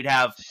hoping that we'd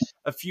have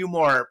a few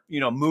more,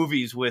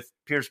 movies with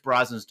Pierce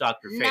Brosnan's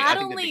Dr. Fate. Not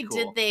only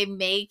did they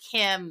make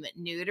him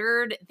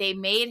neutered, they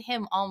made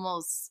him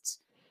almost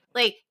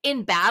like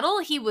in battle.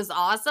 He was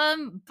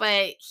awesome,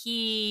 but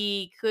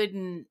he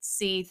couldn't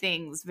see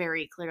things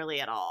very clearly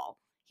at all.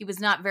 He was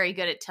not very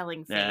good at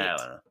telling fate.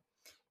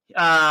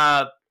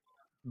 But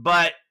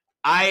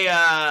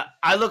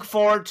I look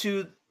forward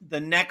to the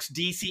next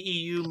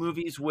DCEU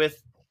movies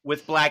with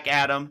Black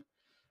Adam.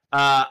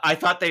 I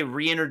thought they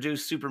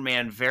reintroduced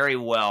Superman very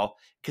well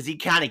because he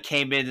kind of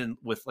came in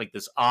with like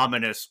this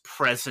ominous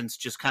presence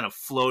just kind of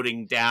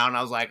floating down.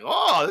 I was like,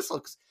 oh, this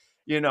looks,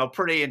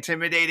 pretty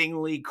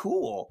intimidatingly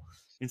cool.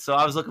 And so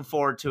I was looking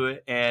forward to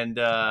it. And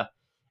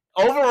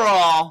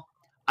overall,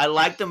 I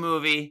like the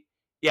movie.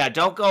 Yeah,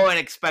 don't go in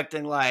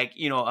expecting like,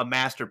 a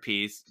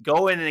masterpiece.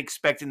 Go in and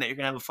expecting that you're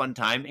going to have a fun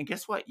time. And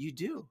guess what? You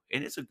do.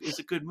 And it's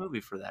a good movie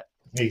for that.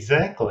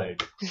 Exactly.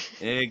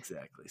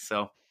 Exactly.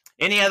 So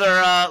any other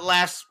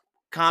last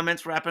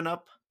comments wrapping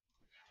up?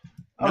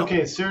 Okay,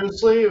 nope.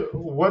 Seriously,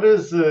 what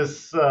is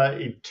this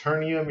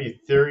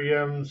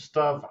Ethereum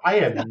stuff? I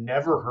have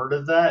never heard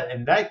of that,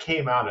 and that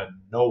came out of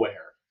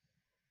nowhere.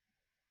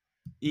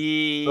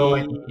 So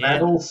like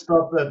metal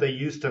stuff that they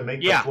used to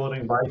make the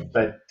floating bike,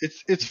 but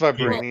it's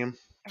vibranium.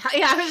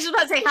 Yeah, I was just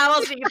about to say, how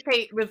else do you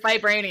paint with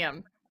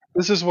vibranium?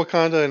 This is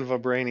Wakanda and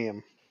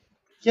vibranium.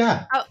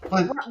 Yeah,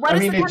 but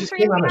it just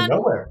came out of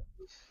nowhere.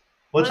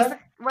 What's the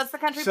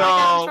country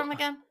Black from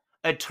again?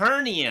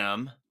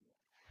 Eternium.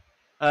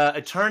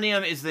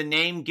 Eternium is the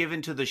name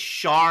given to the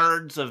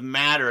shards of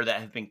matter that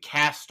have been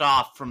cast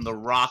off from the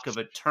Rock of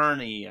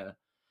Eternia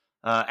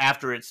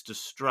after its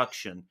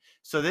destruction.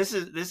 So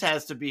this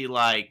has to be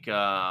like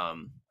it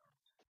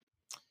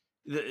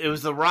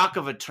was the Rock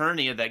of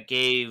Eternia that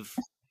gave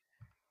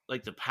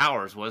like the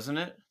powers, wasn't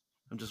it?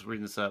 I'm just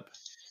reading this up.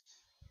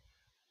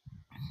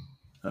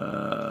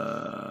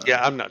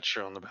 Yeah, I'm not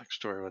sure on the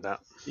backstory with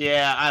that.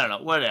 Yeah, I don't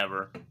know.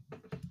 Whatever.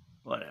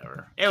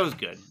 It was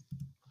good.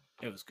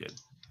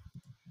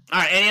 All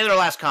right, any other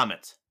last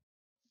comments?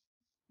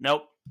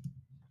 Nope.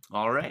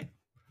 All right.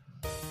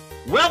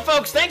 Well,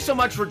 folks, thanks so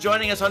much for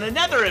joining us on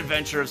another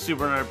adventure of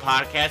Super Nerd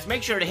Podcast.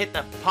 Make sure to hit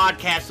the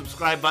podcast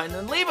subscribe button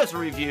and leave us a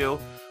review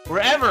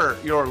wherever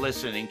you're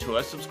listening to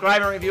us.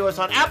 Subscribe and review us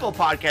on Apple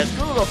Podcasts,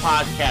 Google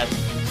Podcasts,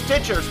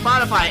 Stitcher,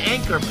 Spotify,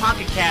 Anchor,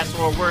 Pocket Cast,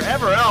 or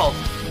wherever else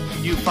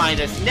you find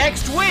us.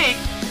 Next week,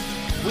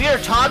 we are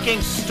talking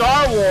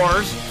Star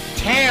Wars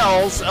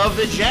Tales of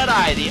the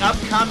Jedi, the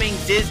upcoming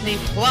Disney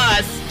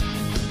Plus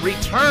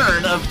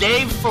return of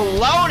Dave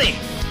Filoni.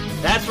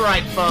 That's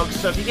right, folks.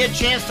 So if you get a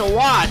chance to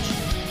watch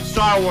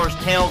Star Wars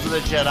Tales of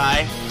the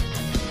Jedi,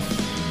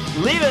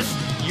 leave us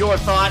your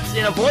thoughts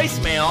in a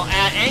voicemail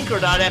at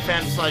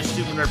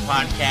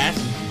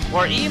anchor.fm/supernerdpodcast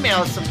or email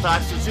us some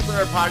thoughts to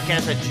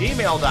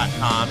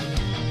supernerdpodcast@gmail.com.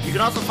 You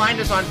can also find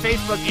us on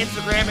Facebook,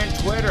 Instagram, and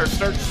Twitter.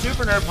 Search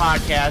Super Nerd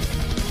Podcast.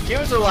 Give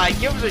us a like,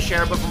 give us a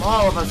share, but from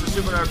all of us, the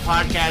Super Nerd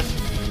Podcast,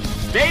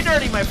 stay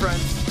dirty, my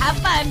friends. Have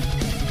fun.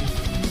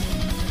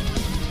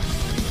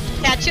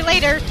 Catch you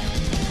later.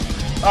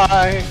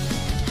 Bye.